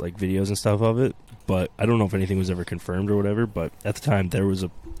place, like videos and stuff of it. But I don't know if anything was ever confirmed or whatever. But at the time, there was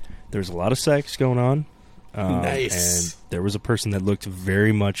a lot of sex going on. Nice. And there was a person that looked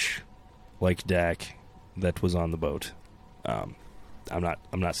very much like Dak that was on the boat. I'm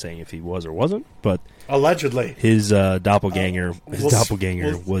not saying if he was or wasn't, but Allegedly. his doppelganger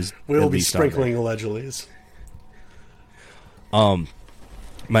was We'll at be least on there. sprinkling allegedlys.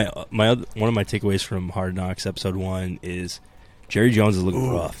 My other, one of my takeaways from Hard Knocks episode 1 is Jerry Jones is looking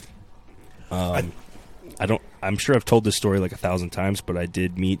rough. I'm sure I've told this story like 1,000 times, but I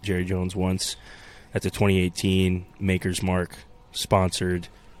did meet Jerry Jones once at the 2018 Maker's Mark sponsored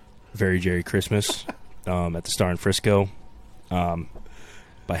Very Jerry Christmas at the Star in Frisco.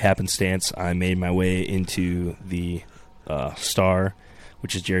 By happenstance, I made my way into the Star,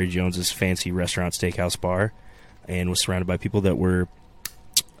 which is Jerry Jones's fancy restaurant steakhouse bar, and was surrounded by people that were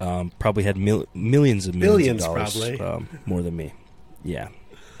probably had millions of dollars probably. more than me. Yeah,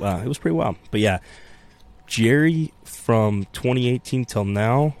 it was pretty wild. But yeah, Jerry from 2018 till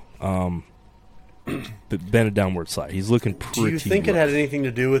now, been a downward slide. He's looking pretty. Do you think it rough. had anything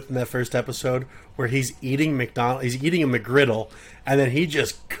to do with in that first episode where he's eating McDonald's? He's eating a McGriddle, and then he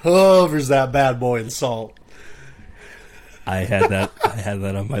just covers that bad boy in salt. I had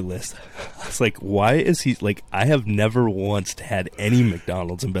that on my list. I was like, why is he like? I have never once had any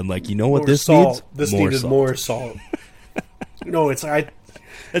McDonald's and been like, you know what More this salt. needs? This More needed salt. more salt. No, it's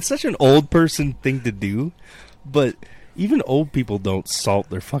It's such an old person thing to do, but even old people don't salt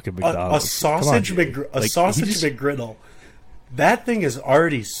their fucking a McDonald's. sausage Come on, Jerry. McGriddle. That thing is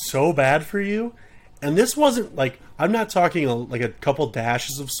already so bad for you, and this wasn't like I'm not talking like a couple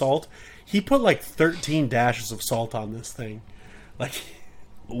dashes of salt. He put like 13 dashes of salt on this thing. Like,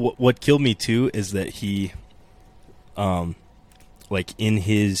 What killed me too is that he, like in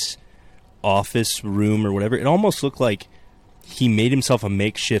his office room or whatever, it almost looked like he made himself a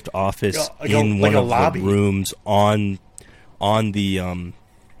makeshift office in one of lobby. the rooms on the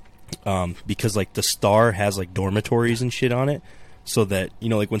because like the Star has like dormitories and shit on it, so that you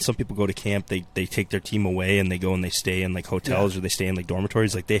know like when some people go to camp, they take their team away and they go and they stay in like hotels or they stay in like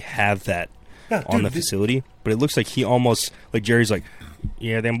dormitories. Like they have that on the facility, but it looks like he almost like Jerry's like,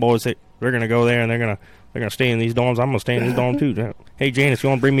 yeah, them boys they're gonna go there and they're gonna stay in these dorms. I'm gonna stay in this dorm too. Hey Janice, you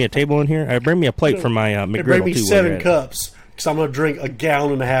want to bring me a table in here? Bring me a plate for my McGriddle bring me too. 7 cups because I'm gonna drink a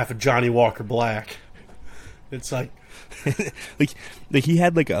gallon and a half of Johnny Walker Black. It's like like he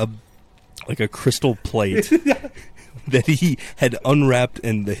had like a crystal plate that he had unwrapped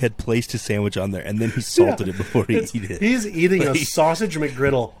and they had placed his sandwich on there, and then he salted it before he ate it. he's eating a sausage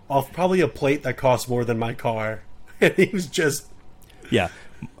McGriddle off probably a plate that costs more than my car, and he was just Yeah.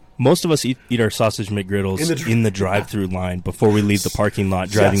 Most of us eat our sausage McGriddles in the drive-through line before we leave the parking lot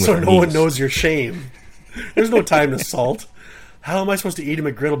driving so with no one meals. knows your shame. There's no time to salt. How am I supposed to eat a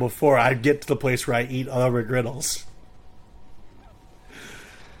McGriddle before I get to the place where I eat other McGriddles?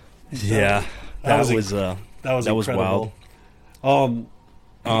 Yeah, that was incredible. wild.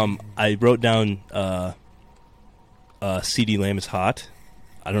 I wrote down CD Lamb is hot.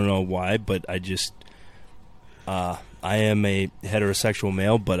 I don't know why, but I just I am a heterosexual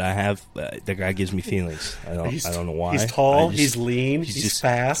male, but I have the guy gives me feelings. I don't know why. He's tall. He's lean. He's just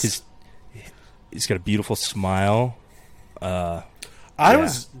fast. He's got a beautiful smile. I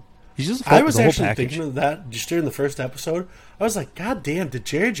was just I was the whole actually package. thinking of that just during the first episode. I was like, God damn, did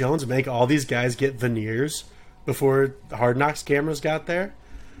Jerry Jones make all these guys get veneers before the Hard Knocks cameras got there?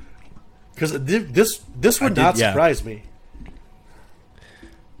 Because this would not surprise me.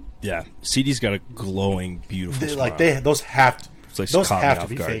 Yeah, CD's got a glowing, beautiful smile. Like those have to, It's like Those caught me have to off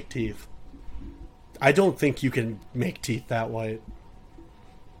be guard. fake teeth. I don't think you can make teeth that white.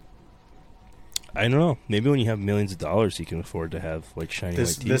 I don't know. Maybe when you have millions of dollars, you can afford to have like shiny white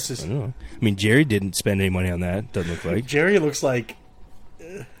teeth. This is I don't know. I mean, Jerry didn't spend any money on that. Doesn't look like. Jerry looks like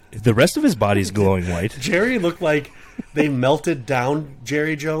The rest of his body's glowing white. Jerry looked like they melted down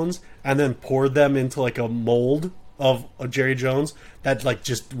Jerry Jones and then poured them into like a mold of a Jerry Jones that like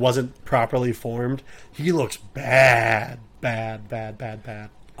just wasn't properly formed. He looks bad.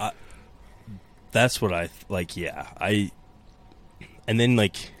 That's what I like. Yeah, and then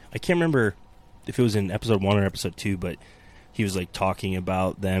like I can't remember if it was in episode 1 or episode 2, but he was like talking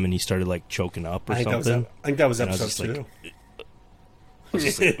about them and he started like choking up or something. I think that was And I was episode just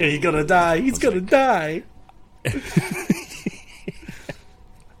 2. like, He's gonna die. He's gonna die.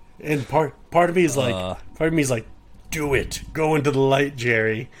 And part of me is like, do it. Go into the light,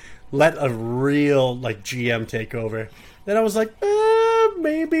 Jerry. Let a real like GM take over. Then I was like,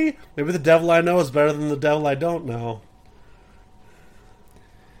 maybe the devil I know is better than the devil I don't know.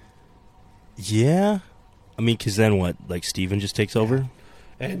 yeah, I mean, because then what? Like Steven just takes over.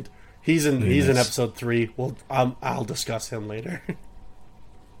 And he's in episode 3. Well, I'll discuss him later.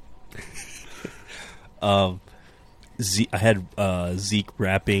 I had Zeke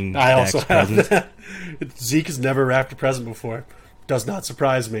wrapping. I Dak's also have presents. that. Zeke has never wrapped a present before. Does not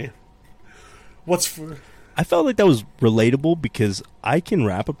surprise me. I felt like that was relatable because I can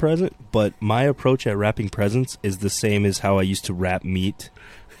wrap a present, but my approach at wrapping presents is the same as how I used to wrap meat.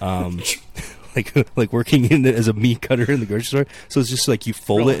 Like working in as a meat cutter in the grocery store. So it's just like you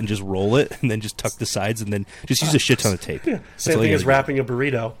fold it and just roll it and then just tuck the sides and then just use a shit ton of tape. Yeah, same thing as wrapping a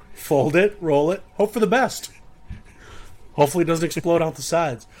burrito. Fold it, roll it, hope for the best. Hopefully it doesn't explode out the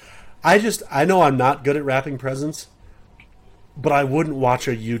sides. I know I'm not good at wrapping presents, but I wouldn't watch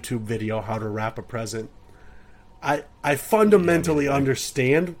a YouTube video how to wrap a present. I fundamentally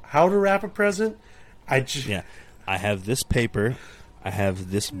understand how to wrap a present. I have this paper. I have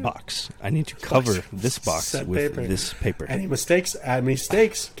this box. I need to cover this box Set with paper. this paper. Any mistakes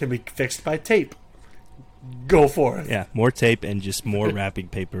can be fixed by tape. Go for it. Yeah, more tape and just more wrapping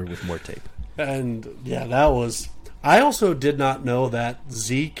paper with more tape. And yeah, that was. I also did not know that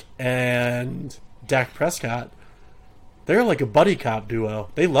Zeke and Dak Prescott, they're like a buddy cop duo.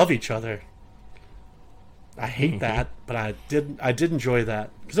 They love each other. I hate that, but I did enjoy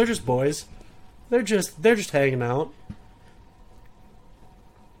that because they're just boys. They're just hanging out.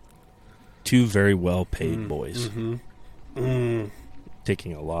 Two very well paid boys.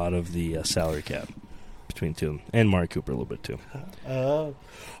 Taking a lot of the salary cap between two of them. And Mari Cooper a little bit too.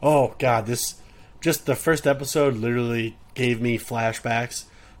 Oh God, just the first episode literally gave me flashbacks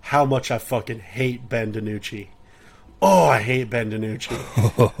how much I fucking hate Ben DiNucci. Oh, I hate Ben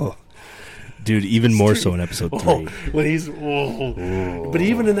DiNucci. Dude, even more so in episode 3. But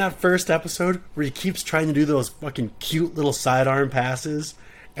even in that first episode where he keeps trying to do those fucking cute little sidearm passes,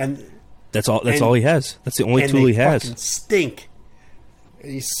 and That's all he has. That's the only tool he has. Fucking stink.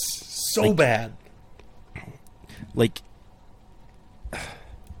 He's so bad. Like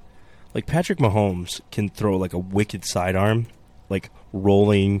Patrick Mahomes can throw like a wicked sidearm, like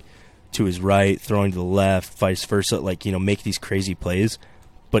rolling to his right, throwing to the left, vice versa, like, you know, make these crazy plays.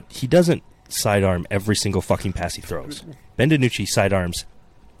 But he doesn't sidearm every single fucking pass he throws. Ben DiNucci sidearms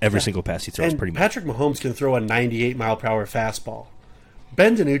every single pass he throws, And pretty much. Patrick Mahomes can throw a 98 mile per hour fastball.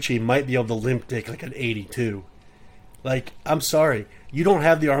 Ben DiNucci might be able to limp dick like an 82. Like, I'm sorry. You don't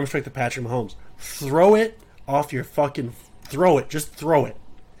have the arm strength of Patrick Mahomes. Throw it off your fucking... Throw it. Just throw it.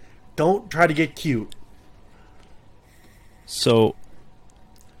 Don't try to get cute. So,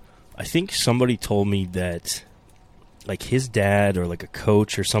 I think somebody told me that, like, his dad or like a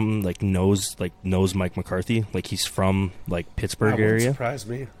coach or something like knows Mike McCarthy, like he's from like Pittsburgh That wouldn't area, surprise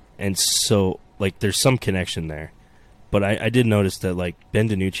me. and so like there's some connection there. But I did notice that like Ben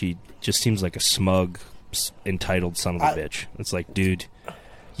DiNucci just seems like a smug, entitled son of a bitch. It's like, dude,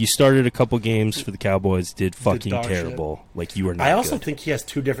 you started a couple games for the Cowboys, did fucking dog terrible. Like, you are not. I also good. think he has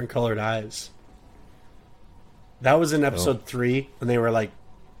 2 different colored eyes. That was in episode 3 when they were like,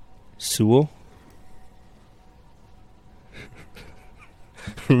 Sewell.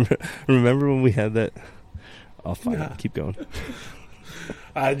 Remember when we had that? I'll find it. Keep going.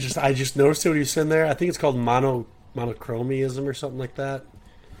 I just noticed it when he was sitting there. I think it's called monochromism or something like that.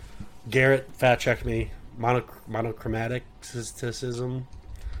 Garrett fact checked me. Monochromaticism.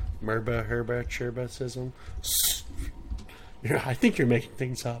 Herbacism. I think you're making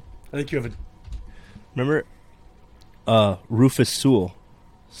things up. I think you have a... Remember Rufus Sewell?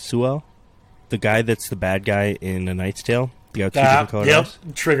 The guy that's the bad guy in A Knight's Tale? The guy with 2 different colored eyes?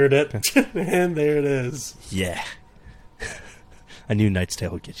 Triggered it. And there it is. Yeah. I knew Knight's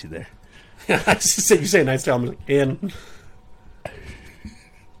Tale would get you there. You say Knight's Tale, I'm like, in.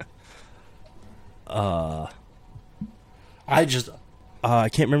 I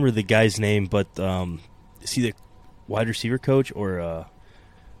can't remember the guy's name, but is he the wide receiver coach or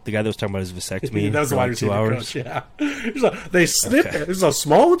the guy that was talking about his vasectomy? That was for the wide like receiver 2 hours? coach, yeah. They snip it. It's a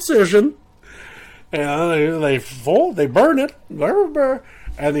small incision. And they burn it.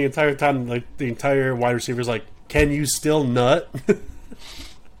 And the entire time, like, the entire wide receiver's like, can you still nut?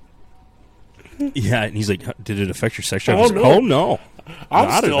 Yeah, and he's like, did it affect your sex drive? Oh, He's like, no. oh, no. I'm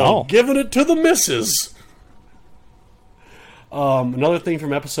Not at still all. giving it to the missus. Another thing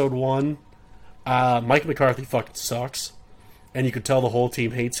from episode 1, Mike McCarthy fucking sucks. And you could tell the whole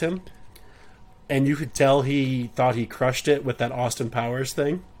team hates him. And you could tell he thought he crushed it with that Austin Powers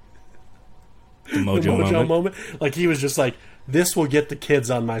thing. The Mojo moment. Like, he was just like, this will get the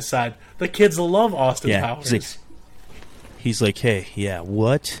kids on my side. The kids love Austin Powers. He's like, hey, yeah,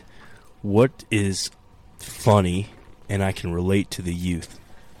 what is funny and I can relate to the youth?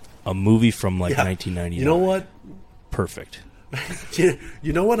 A movie from, like, 1999. You know what? Perfect.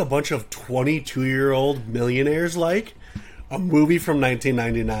 You know what a bunch of 22-year-old millionaires like? A movie from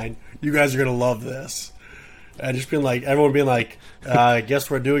 1999. You guys are going to love this. And just being like, everyone being like, I guess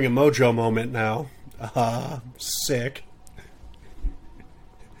we're doing a Mojo moment now. Sick.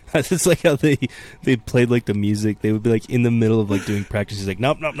 It's like how they played, like, the music. They would be, like, in the middle of, like, doing practice. He's like,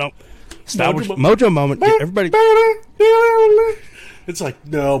 nope. Stop. Mojo moment. Everybody. It's like,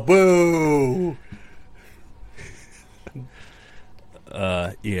 no, boo.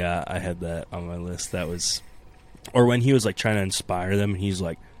 Yeah, I had that on my list. That was... Or when he was, like, trying to inspire them, and he's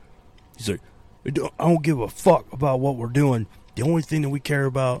like, I don't give a fuck about what we're doing. The only thing that we care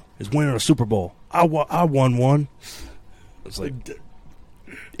about is winning a Super Bowl. I won one. It's like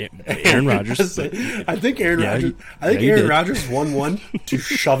Aaron Rodgers. I think Aaron Rodgers won one to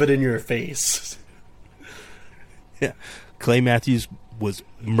shove it in your face. Yeah, Clay Matthews was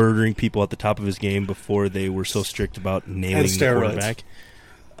murdering people at the top of his game before they were so strict about nailing the quarterback.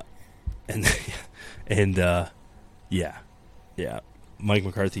 Yeah. Mike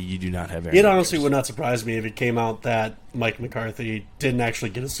McCarthy, you do not have Aaron It honestly Rodgers. would not surprise me if it came out that Mike McCarthy didn't actually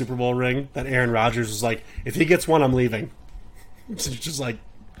get a Super Bowl ring. That Aaron Rodgers was like, if he gets one, I'm leaving. It's just like,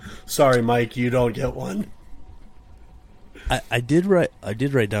 sorry, Mike, you don't get one. I did write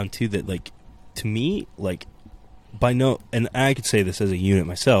down too that, like, to me, like, and I could say this as a unit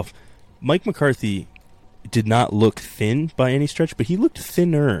myself, Mike McCarthy did not look thin by any stretch, but he looked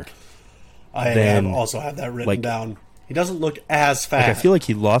thinner. I also have that written down. He doesn't look as fat. Like, I feel like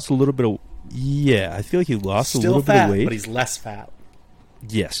he lost a little bit of... Yeah, I feel like he lost a little bit of weight. But he's less fat.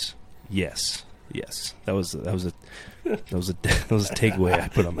 Yes. That was a takeaway I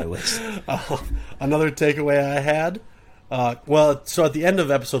put on my list. Another takeaway I had. So at the end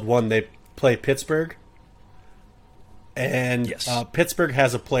of episode 1, they play Pittsburgh, and yes. Pittsburgh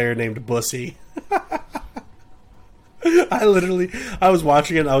has a player named Bussy. I was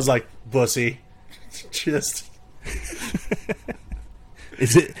watching it, and I was like, Bussy, just.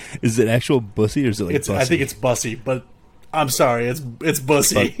 Is it actual Bussy or is it like Bussy? I think it's Bussy, but I'm sorry, it's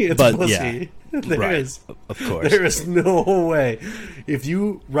Bussy. It's Bussy. Yeah. Of course. There is no way. If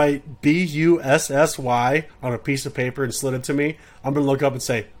you write Bussy on a piece of paper and slid it to me, I'm gonna look up and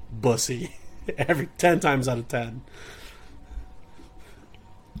say Bussy every 10 times out of 10.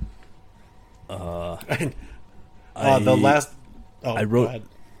 The last. Oh, I wrote.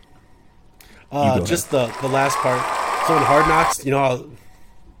 Go ahead. Just the last part. So in Hard Knocks, you know how...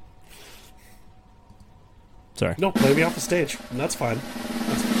 Sorry. No, play me off the stage. And that's fine.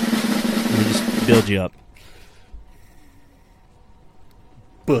 Let me just build you up.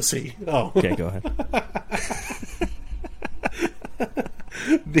 Bussy. Oh. Okay, go ahead.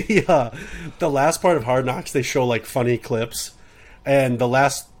 The last part of Hard Knocks, they show, like, funny clips. And the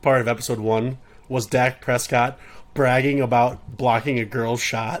last part of episode 1 was Dak Prescott bragging about blocking a girl's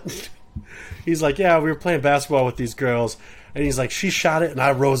shot. He's like, yeah, we were playing basketball with these girls, and he's like, she shot it, and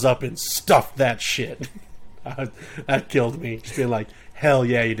I rose up and stuffed that shit. That killed me. Just being like, hell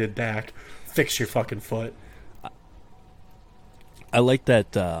yeah, you did, Dak. Fix your fucking foot. I like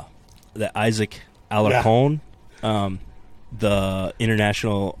that Isaac Alarcon, the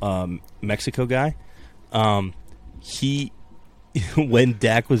international Mexico guy. He, when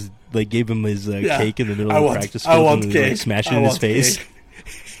Dak was like gave him his cake in the middle of the practice field and was like smashing in his face.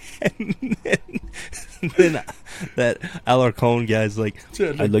 And then that Alarcon guy's like,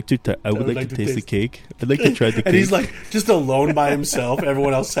 I would like to taste the cake. I'd like to try the cake. And he's like just alone by himself.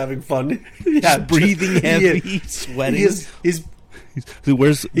 Everyone else having fun. Yeah, breathing heavy, sweating.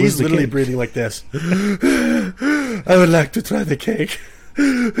 Where's He's the literally cake? breathing like this. I would like to try the cake.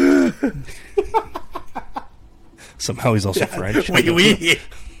 Somehow he's also French. Oui, oui.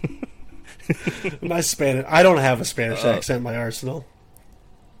 My Spanish. I don't have a Spanish accent in my arsenal.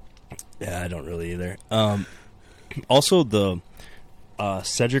 Yeah, I don't really either. Also, the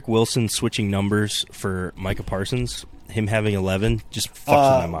Cedric Wilson switching numbers for Micah Parsons, him having 11, just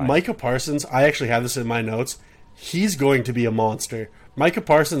fucks with my mind. Micah Parsons, I actually have this in my notes. He's going to be a monster. Micah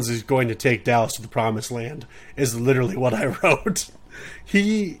Parsons is going to take Dallas to the promised land, is literally what I wrote.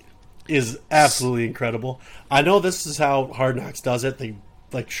 He is absolutely incredible. I know this is how Hard Knocks does it. They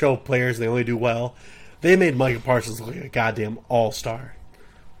show players they only do well. They made Micah Parsons look like a goddamn all-star.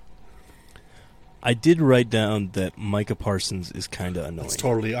 I did write down that Micah Parsons is kind of annoying. It's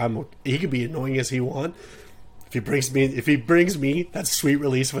totally. He can be annoying as he wants. If he brings me that sweet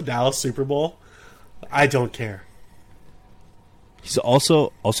release of a Dallas Super Bowl, I don't care. He's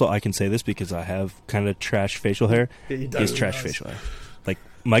also I can say this because I have kind of trash facial hair. He has trash facial hair. Like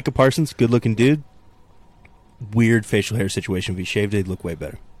Micah Parsons, good looking dude. Weird facial hair situation. If he shaved it, he'd look way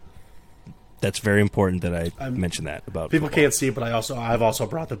better. That's very important that I mention that about people. Football. Can't see it, but I've also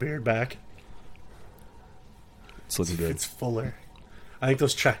brought the beard back. It's looking good. It's fuller. I think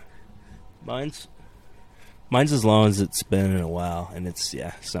those Mine's as long as it's been in a while, and it's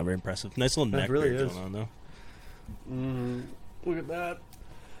not very impressive. Nice little neck really beard is. going on though. Look at that.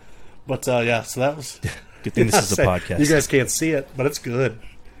 But so that was Good thing this is a podcast. You guys can't see it, but it's good.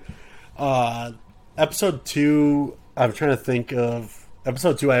 Episode 2. I'm trying to think of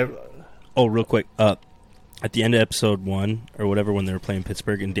episode 2. Oh, real quick. At the end of episode 1 or whatever, when they were playing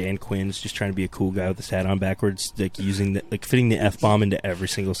Pittsburgh, and Dan Quinn's just trying to be a cool guy with his hat on backwards, like fitting the F-bomb into every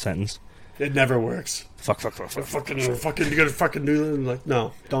single sentence. It never works. Fuck. Fucking, you gotta fucking do that. Like,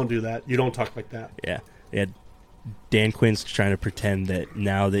 no, don't do that. You don't talk like that. Yeah. Dan Quinn's trying to pretend that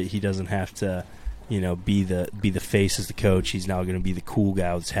now that he doesn't have to, be the face as the coach, he's now going to be the cool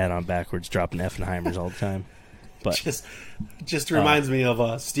guy with his hat on backwards, dropping Effenheimers all the time. But just reminds me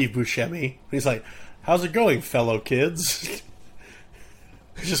of Steve Buscemi. He's like, "How's it going, fellow kids?"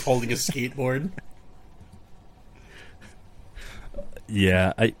 He's just holding a skateboard.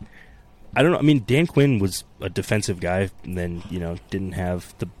 Yeah, I don't know. I mean, Dan Quinn was a defensive guy, and then didn't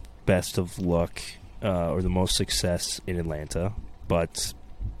have the best of luck or the most success in Atlanta. But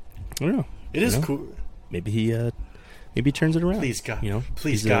I don't know. It is cool. Maybe he turns it around. Please God,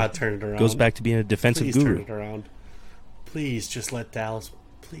 please God, turn it around. Goes back to being a defensive Please guru. turn it around. Please just let Dallas.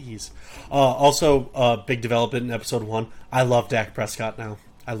 Please. Also, big development in episode 1. I love Dak Prescott now.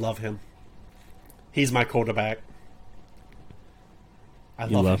 I love him. He's my quarterback. I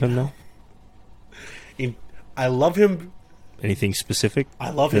love him now? I love him. Anything specific? I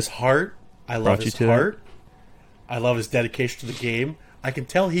love his heart. I love his to heart. I love his dedication to the game. I can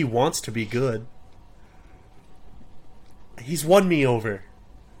tell he wants to be good. He's won me over.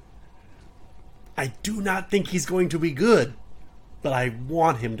 I do not think he's going to be good, but I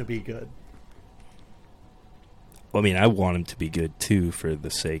want him to be good. Well, I mean, I want him to be good too for the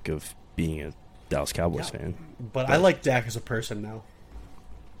sake of being a Dallas Cowboys fan. But I like Dak as a person now.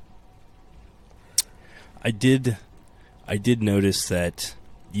 I did notice that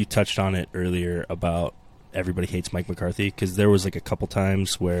you touched on it earlier about everybody hates Mike McCarthy, because there was like a couple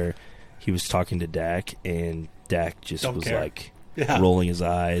times where he was talking to Dak and Dak just was like rolling his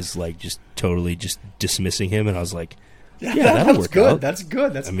eyes, like just totally just dismissing him, and I was like, that'll work good. out. That's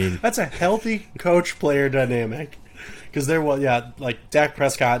good. That's a healthy coach-player dynamic. Because like Dak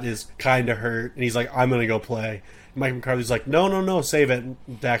Prescott is kind of hurt, and he's like, I'm going to go play. Mike McCarthy's like, no, save it.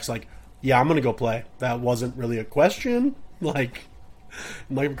 And Dak's like, yeah, I'm going to go play. That wasn't really a question. Like,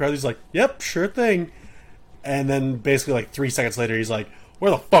 Mike McCarthy's like, yep, sure thing. And then basically like 3 seconds later, he's like,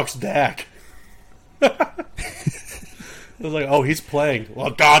 where the fuck's Dak? I was like, oh, he's playing. Well,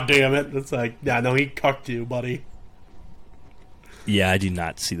 God damn it. It's like, yeah, no, he cucked you, buddy. Yeah, I do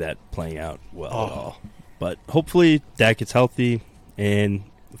not see that playing out well at all. But hopefully Dak gets healthy, and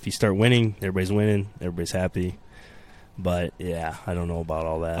if you start winning, everybody's winning, everybody's happy. But, yeah, I don't know about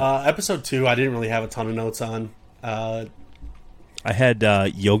all that. Episode 2, I didn't really have a ton of notes on. I had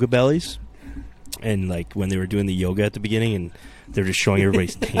yoga bellies, and, like, when they were doing the yoga at the beginning, and they're just showing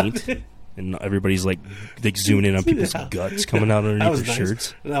everybody's taint, and everybody's, like zooming in on people's guts coming out underneath their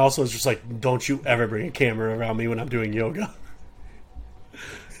shirts. And also, it's just like, don't you ever bring a camera around me when I'm doing yoga.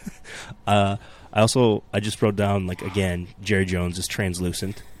 I just wrote down, like, again, Jerry Jones is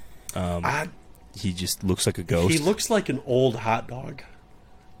translucent. He just looks like a ghost. He looks like an old hot dog.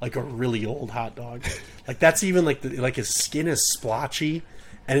 Like a really old hot dog. Like, that's even, like, his skin is splotchy,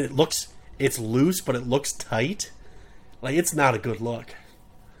 and it's loose, but it looks tight. Like, it's not a good look.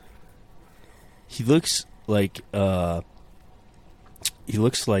 He looks like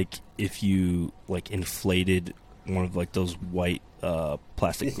if you like inflated one of like those white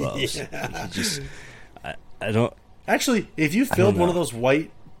plastic gloves. Yeah. He just, I don't. Actually, if you filled one know. of those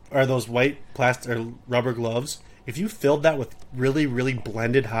white plastic or rubber gloves, if you filled that with really, really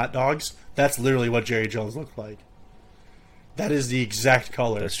blended hot dogs, that's literally what Jerry Jones looked like. That is the exact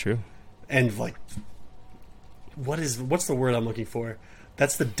color. That's true. And like, what's the word I'm looking for?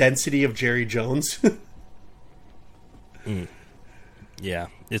 That's the density of Jerry Jones. Yeah,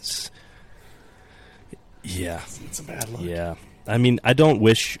 it's a bad look. Yeah. I mean, I don't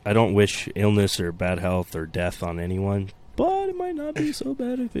wish illness or bad health or death on anyone, but it might not be so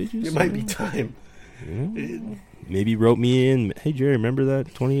bad if it just It might be time. Maybe wrote me in, hey Jerry, remember that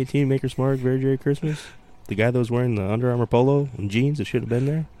 2018 Maker's Mark Very Jerry Christmas? The guy that was wearing the Under Armour polo and jeans that should have been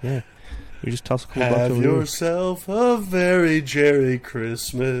there? Yeah. We just toss a cool box Have over here. yourself a very Jerry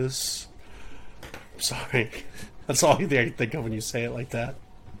Christmas. Sorry. That's all I can think of when you say it like that.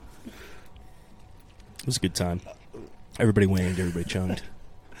 It was a good time. Everybody wanged, everybody chunked.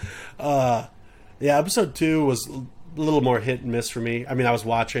 Yeah, episode 2 was a little more hit and miss for me. I mean, I was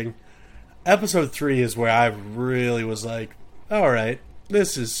watching. Episode 3 is where I really was like, all right,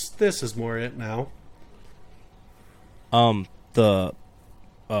 this is more it now. In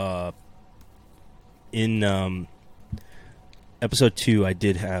episode 2, I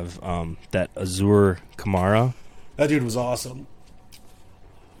did have that Azur Kamara. That dude was awesome.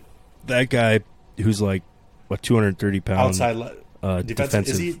 That guy who's like, what, 230 pounds? Outside defensive.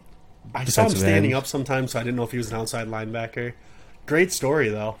 Is he? I saw him defensive standing end. up sometimes, so I didn't know if he was an outside linebacker. Great story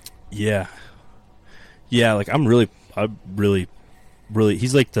though. Yeah. Yeah, like I really,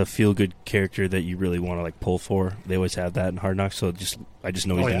 he's like the feel-good character that you really want to like pull for. They always have that in Hard Knocks, so I just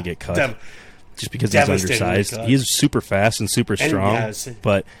know he's going to get cut. Just because he's Devastatingly undersized. cut. He is super fast and super strong, yes,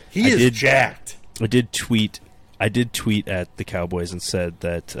 but he is jacked. I did tweet at the Cowboys and said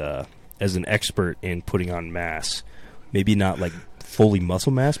that as an expert in putting on mass, maybe not like fully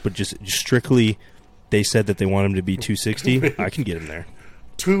muscle mass, but just strictly, they said that they want him to be 260. I can get him there.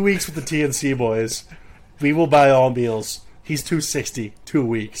 2 weeks with the TNC boys. We will buy all meals. He's 260. 2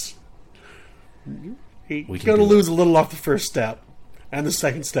 weeks. He's We can going to do lose a little off the first step and the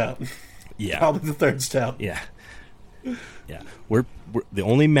second step. Yeah, Probably the third step. yeah. We're the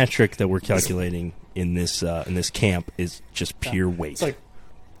only metric that we're calculating in this camp is just pure weight. It's like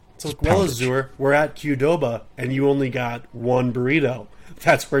well, poundage. Azur, we're at Qdoba, and you only got one burrito.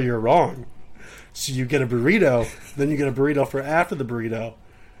 That's where you're wrong. So you get a burrito, then you get a burrito for after the burrito,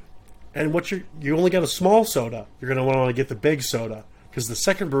 and you only got a small soda. You're going to want to get the big soda because the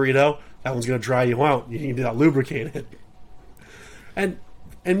second burrito, that one's going to dry you out. You need to lubricate it, and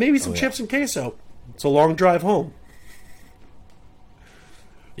maybe some chips and queso. It's a long drive home.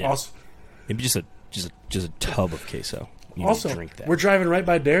 Yeah. Also, Maybe just a tub of queso. You need Also, to drink that. we're driving right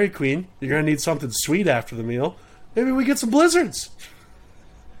by Dairy Queen. You're going to need something sweet after the meal. Maybe we get some Blizzards.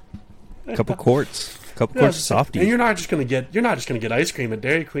 a couple quarts of softies. And you're not just going to get ice cream at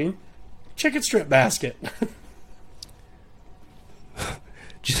Dairy Queen. Chicken strip basket.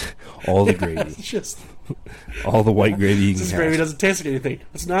 Just all the gravy, It's just all the white gravy you can this have. gravy doesn't taste like anything.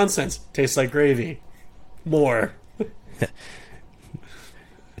 It's nonsense. Tastes like gravy. More. It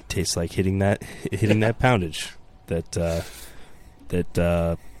tastes like hitting that poundage. That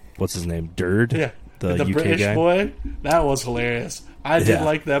what's his name? Durd. Yeah. The UK British guy. boy. That was hilarious. I did Yeah.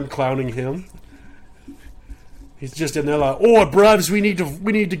 like them clowning him. He's just in there like, oh, bruvs, we need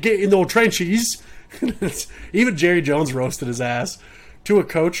to get in those trenches. Even Jerry Jones roasted his ass to a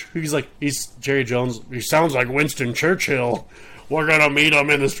coach who's like, he's Jerry Jones. He sounds like Winston Churchill. We're gonna meet him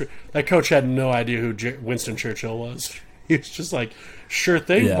in the street. That coach had no idea who Winston Churchill was. He was just like, sure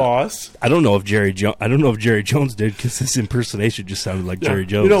thing, Yeah. boss. I don't know if Jerry Jones did because this impersonation just sounded like Jerry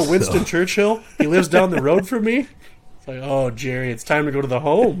Jones. You know Winston so. Churchill? He lives down the road from me. It's like, oh, Jerry, it's time to go to the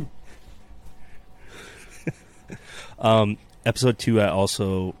home. Episode 2, I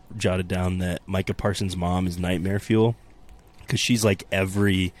also jotted down that Micah Parsons' mom is nightmare fuel because she's like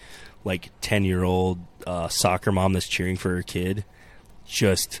every 10-year-old soccer mom that's cheering for her kid,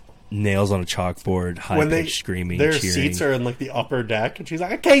 just nails on a chalkboard, high pitched screaming, their cheering. seats are in like the upper deck, and she's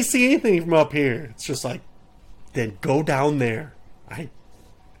like, I can't see anything from up here. It's just like, then go down there.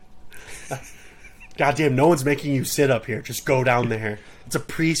 Goddamn, no one's making you sit up here. Just go down there. It's a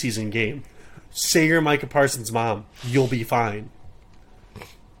preseason game. Say you're Micah Parsons' mom. You'll be fine.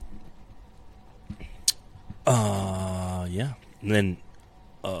 Yeah. And then,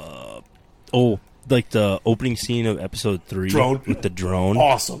 like the opening scene of episode 3 Drone. with the drone.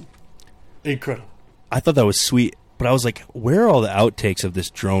 Awesome. Incredible. I thought that was sweet, But I was like, where are all the outtakes of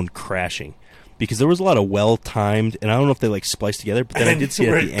this drone crashing? Because there was a lot of well-timed, and I don't know if they like spliced together, but then I did see it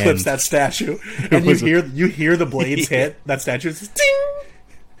at the end. Clips that statue, and you hear the blades hit that statue. It's just,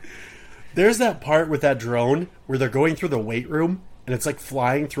 ding! There's that part with that drone where they're going through the weight room, and it's like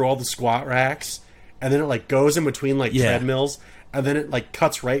flying through all the squat racks, and then it like goes in between like treadmills, and then it like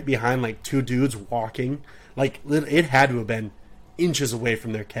cuts right behind like two dudes walking. Like it had to have been inches away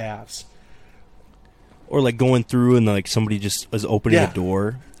from their calves. Or like going through and like somebody just is opening a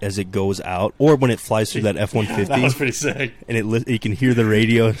door as it goes out, or when it flies through that F-150. That was pretty sick. And you can hear the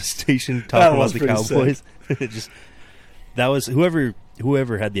radio station talking about the Cowboys. That was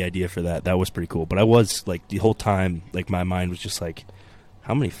whoever had the idea for that. That was pretty cool. But I was like the whole time, like my mind was just like,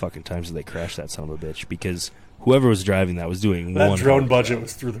 how many fucking times did they crash that son of a bitch? Because whoever was driving that was doing that one drone budget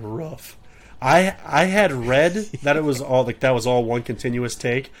was through the roof. I had read that it was all like that was all one continuous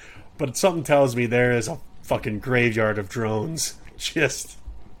take. But something tells me there is a fucking graveyard of drones. Just.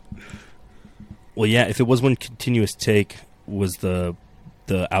 Well, yeah, if it was one continuous take, was the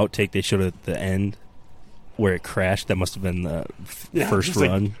outtake they showed at the end where it crashed? That must have been the first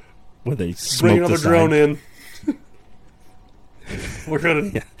run like, where they smoked bring another the drone in. We're gonna.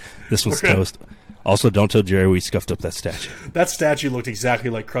 Yeah, this was toast. Also, don't tell Jerry we scuffed up that statue. That statue looked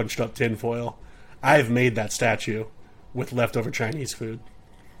exactly like crunched up tinfoil. I've made that statue with leftover Chinese food.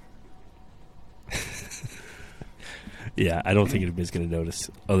 Yeah, I don't think anybody's going to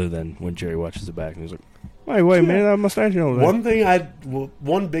notice other than when Jerry watches it back and he's like, wait, man, that mustache over there.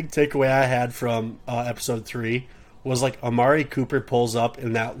 One big takeaway I had from episode 3 was like Amari Cooper pulls up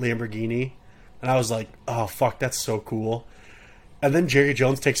in that Lamborghini, and I was like, oh, fuck, that's so cool. And then Jerry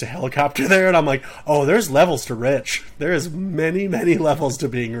Jones takes a helicopter there, and I'm like, oh, there's levels to rich. There is many, many levels to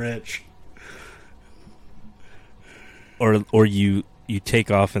being rich. Or you take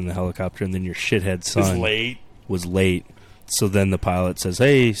off in the helicopter, and then your shithead son was late. So then the pilot says,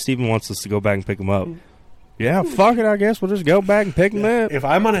 hey, Steven wants us to go back and pick him up. Yeah, fuck it, I guess. We'll just go back and pick him up. If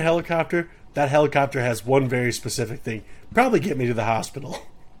I'm on a helicopter, that helicopter has one very specific thing. Probably get me to the hospital.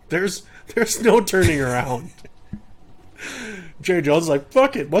 There's no turning around. Jerry Jones is like,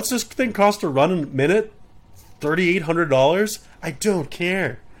 fuck it. What's this thing cost to run in a minute? $3,800? I don't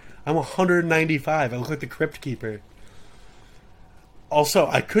care. I'm 195. I look like the Crypt Keeper. Also,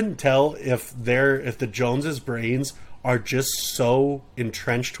 I couldn't tell if the Joneses' brains are just so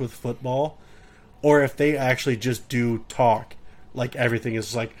entrenched with football, or if they actually just do talk. Like everything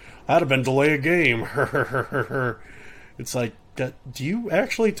is like, that'd have been delay a game. It's like, do you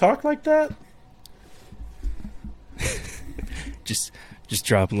actually talk like that? just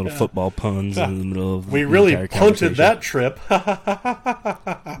dropping little football puns in the middle of the we really punted that trip.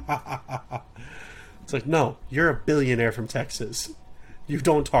 It's like, no, you're a billionaire from Texas. You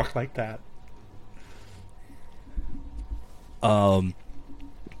don't talk like that. I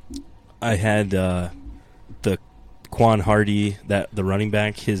had the Quan Hardy, the running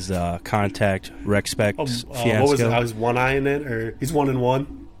back, his contact Rex Specs fiasco. What was it? I was one eye in it, or he's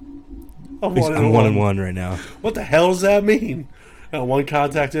 1-1. I'm 1-1 right now. What the hell does that mean? One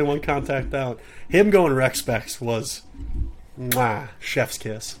contact in, one contact out. Him going Rex Specs was, chef's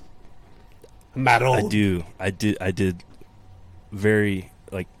kiss. I did. Very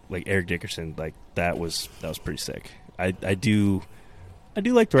like Eric Dickerson, like that was pretty sick. I do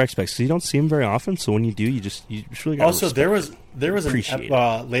like the Rex Specs because you don't see him very often. So when you do, you just really got. Also, there was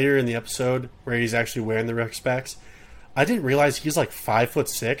later in the episode where he's actually wearing the Rex Specs. I didn't realize he's like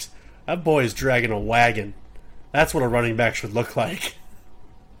 5'6". That boy is dragging a wagon. That's what a running back should look like.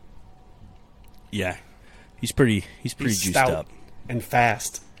 Yeah, he's pretty juiced up and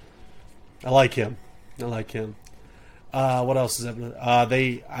fast. I like him. What else is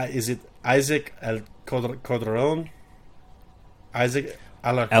that? Is it Isaac Calderon? Isaac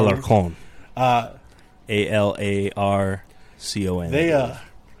Alarcon. Alarcon.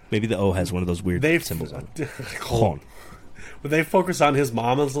 Maybe the O has one of those weird symbols on it. But they focus on his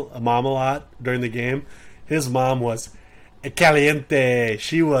mom a lot during the game. His mom was caliente.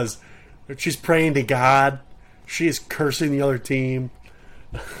 She's praying to God. She is cursing the other team.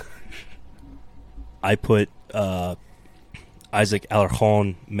 I put Isaac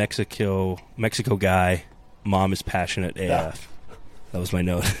Alarcon, Mexico guy. Mom is passionate AF. Yeah. That was my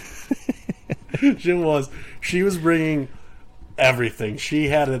note. She was bringing everything. She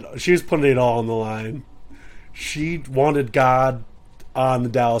had it. She was putting it all on the line. She wanted God on the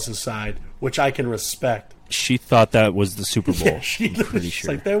Dallas' side, which I can respect. She thought that was the Super Bowl. Yeah, she's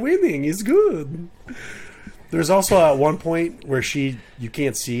like, they're winning. It's good. There's also at one point where you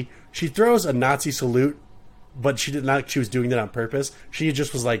can't see. She throws a Nazi salute, but she did not. She was doing that on purpose. She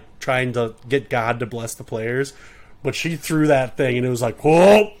just was like trying to get God to bless the players. but she threw that thing, and it was like,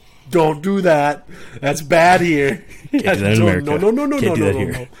 whoa, don't do that. That's bad here. Can't do that in America. No. Can't do that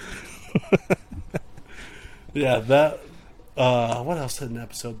here. Yeah, that. What else in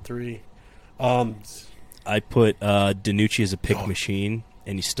episode 3? I put Danucci as a pick machine,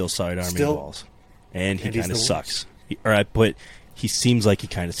 and he's still sidearming balls, and he kind of sucks. He seems like he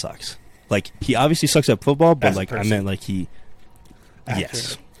kind of sucks. Like, he obviously sucks at football, but like I meant like he.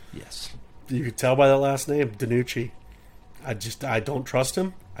 Accurate. Yes. You could tell by that last name, Danucci. I don't trust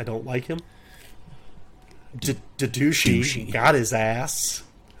him. I don't like him. Daducci got his ass.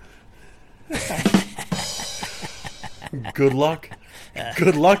 Good luck.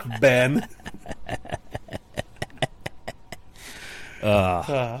 Good luck, Ben.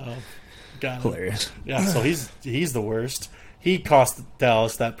 God. Hilarious. Yeah, so he's the worst. He cost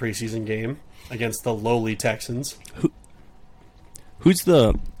Dallas that preseason game against the lowly Texans. Who's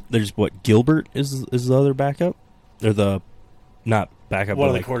there's what, Gilbert is the other backup? Or the not backup, One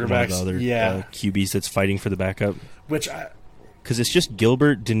but of the like quarterbacks. one of the other QBs that's fighting for the backup. Because it's just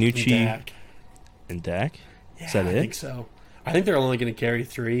Gilbert, Danucci, and Dak. Yeah, Is that it? I think so. I think they're only going to carry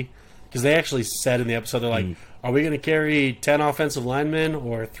 3 because they actually said in the episode, they're like, are we going to carry 10 offensive linemen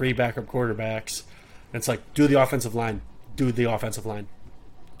or 3 backup quarterbacks? And it's like, do the offensive line. Do the offensive line.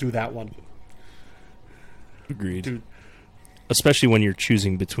 Do that one. Agreed. Dude. Especially when you're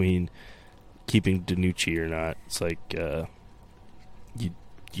choosing between keeping Danucci or not. It's like you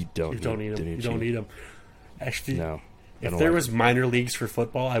don't need him. You don't need him. Actually, no. If there was minor leagues for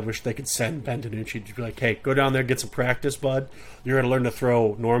football, I wish they could send Ben DiNucci to be like, hey, go down there, get some practice, bud. You're going to learn to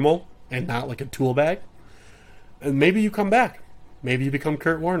throw normal and not like a tool bag. And maybe you come back. Maybe you become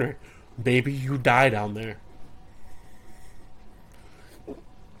Kurt Warner. Maybe you die down there.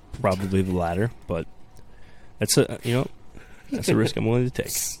 Probably the latter, but that's a risk I'm willing to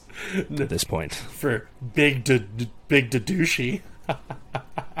take at this point. For big Daducci.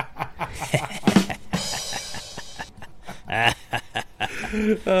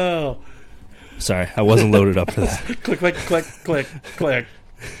 Oh, sorry, I wasn't loaded up for that. click.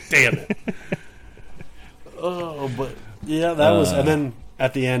 Damn it. Oh, but yeah, that was. And then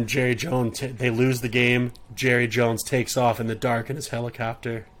at the end, Jerry Jones. They lose the game. Jerry Jones takes off in the dark in his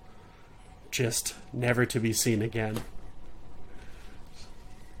helicopter, just never to be seen again.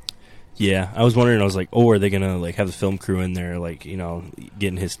 Yeah, I was wondering. I was like, oh, are they gonna like have the film crew in there, like, you know,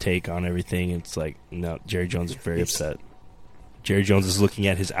 getting his take on everything? It's like, no, Jerry Jones is very upset. Jerry Jones is looking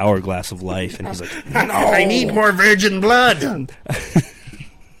at his hourglass of life, and he's like, no, I need more virgin blood.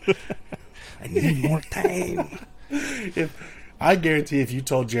 I need more time. I guarantee if you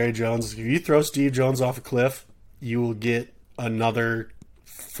told Jerry Jones, if you throw Steve Jones off a cliff, you will get another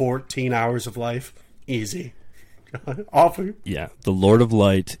 14 hours of life. Easy. Offer. Yeah, the Lord of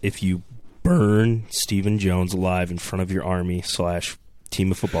Light, if you burn Stephen Jones alive in front of your army /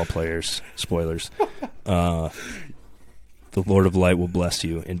 team of football players, spoilers, the Lord of Light will bless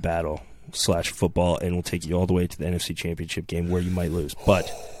you in battle / football and will take you all the way to the NFC Championship game where you might lose. But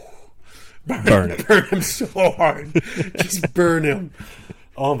burn him. Burn him so hard. Just burn him.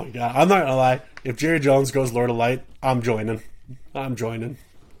 Oh, my God. I'm not going to lie. If Jerry Jones goes Lord of Light, I'm joining.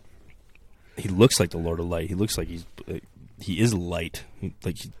 He looks like the Lord of Light. He looks like he is light.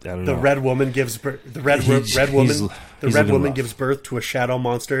 Like, I don't know. The red woman gives birth. The red woman gives birth to a shadow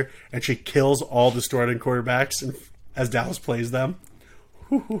monster, and she kills all the starting quarterbacks as Dallas plays them.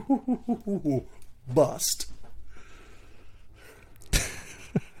 Bust.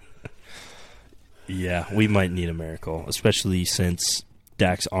 Yeah, we might need a miracle, especially since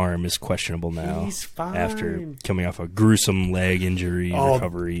Dak's arm is questionable now. He's fine. After coming off a gruesome leg injury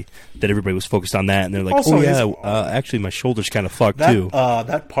recovery, that everybody was focused on that, and they're like, also, actually my shoulder's kind of fucked too.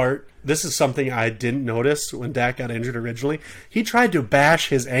 That part, this is something I didn't notice when Dak got injured originally. He tried to bash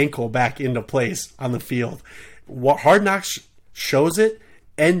his ankle back into place on the field. Hard Knocks shows it,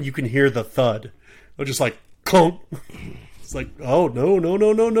 and you can hear the thud. They're just like, clunk. It's like, oh,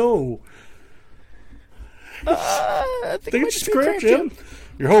 no. I think it's just a cramp, Jim.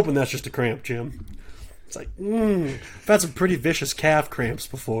 You're hoping that's just a cramp, Jim. It's like, I've had some pretty vicious calf cramps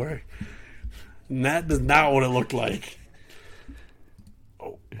before. And that is not what it looked like.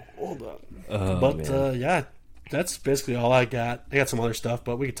 Oh, hold on. Yeah, that's basically all I got. I got some other stuff,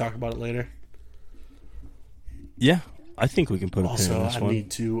 but we can talk about it later. Yeah, I think we can put a pin Also, in this I one. need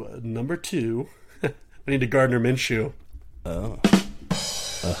to, number 2, I need a Gardner Minshew. Oh.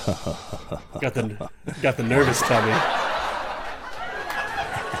 Got the nervous tummy.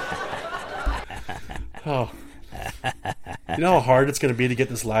 Oh, you know how hard it's going to be to get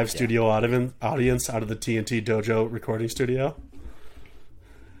this live studio audience out of the TNT Dojo recording studio.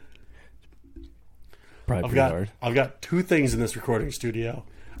 probably pretty hard. I've got two things in this recording studio.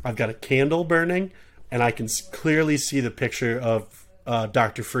 I've got a candle burning, and I can clearly see the picture of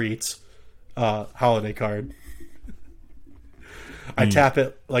Dr. Freet's holiday card. I tap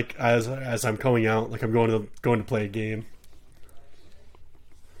it like as I'm going out, like I'm going to play a game.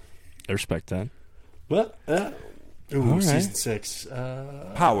 I respect that. What? All right. Season 6.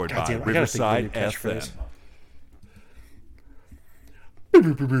 Powered by goddamn, I gotta think of a new Riverside catchphrase.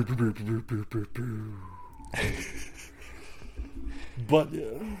 FM. But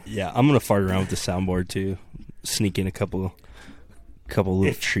Yeah, I'm gonna fart around with the soundboard too. Sneak in a couple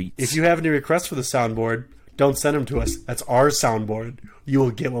little treats. if you have any requests for the soundboard, don't send them to us. That's our soundboard. You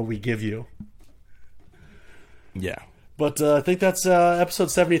will get what we give you. Yeah. But I think that's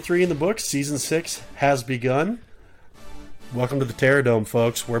episode 73 in the books. Season 6 has begun. Welcome to the Terror Dome,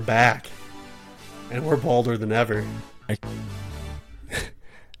 folks. We're back. And we're bolder than ever.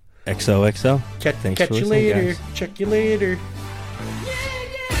 XOXO. Catch Thanks you for listening, later. guys. Check you later.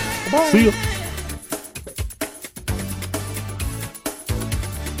 See ya.